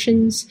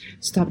generations,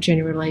 stop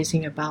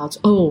generalizing about,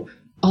 oh,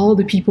 all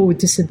the people with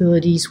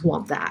disabilities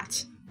want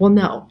that. Well,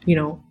 no, you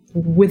know,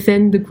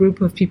 within the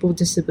group of people with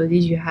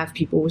disabilities, you have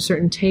people with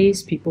certain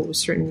tastes, people with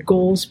certain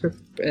goals,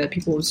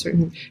 people with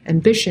certain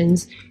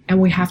ambitions, and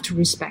we have to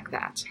respect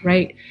that,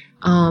 right?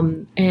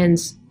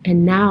 And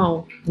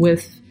now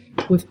with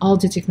all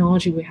the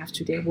technology we have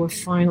today, we're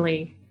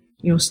finally,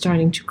 you know,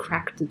 starting to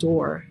crack the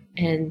door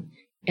and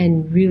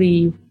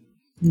really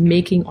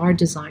making our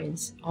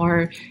designs,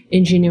 our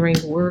engineering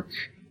work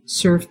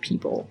serve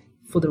people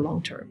for the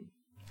long term.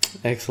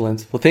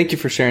 Excellent. Well, thank you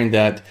for sharing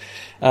that.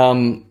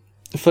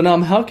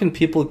 Phenom, how can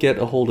people get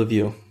a hold of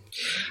you?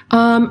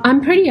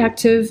 I'm pretty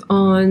active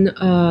on,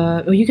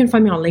 well, you can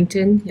find me on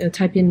LinkedIn. You know,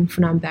 type in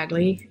Phenom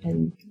Bagley,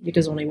 and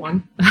there's only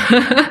one.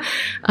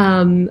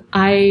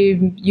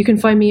 You can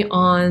find me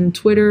on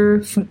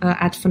Twitter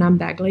at Phenom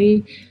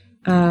Bagley.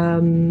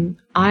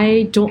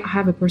 I don't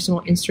have a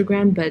personal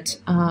Instagram, but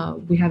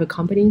we have a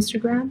company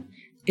Instagram.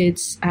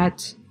 It's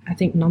at, I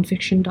think,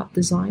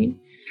 nonfiction.design.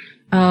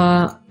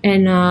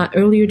 And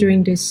earlier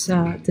during this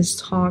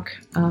talk,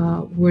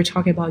 we're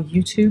talking about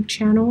YouTube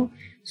channel.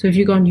 So if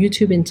you go on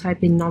YouTube and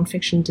type in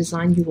Nonfiction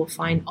Design, you will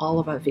find all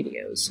of our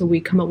videos. So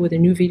we come up with a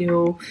new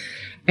video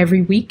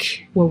every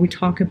week where we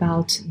talk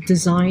about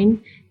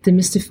design,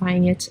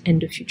 demystifying it,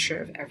 and the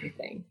future of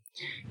everything.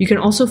 You can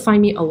also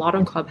find me a lot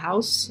on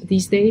Clubhouse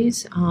these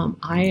days.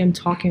 I am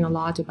talking a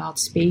lot about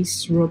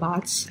space,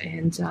 robots,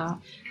 and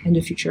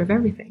the future of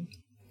everything.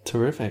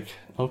 Terrific.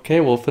 Okay,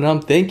 well,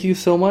 Phenom, thank you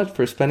so much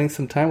for spending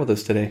some time with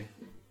us today.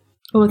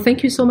 Well,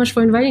 thank you so much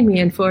for inviting me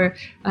and for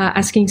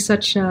asking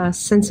such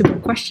sensible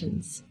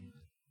questions.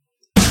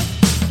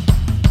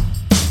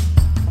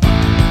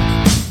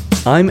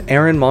 I'm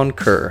Aaron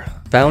Moncur,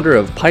 founder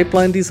of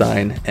Pipeline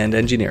Design and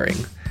Engineering.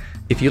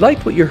 If you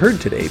liked what you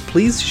heard today,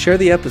 please share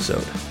the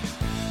episode.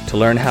 To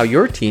learn how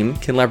your team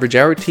can leverage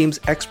our team's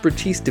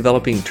expertise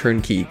developing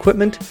turnkey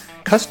equipment,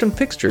 custom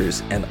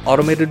fixtures, and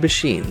automated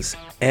machines,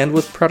 and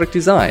with product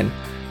design,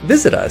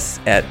 visit us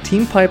at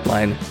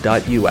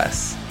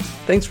teampipeline.us.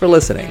 Thanks for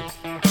listening.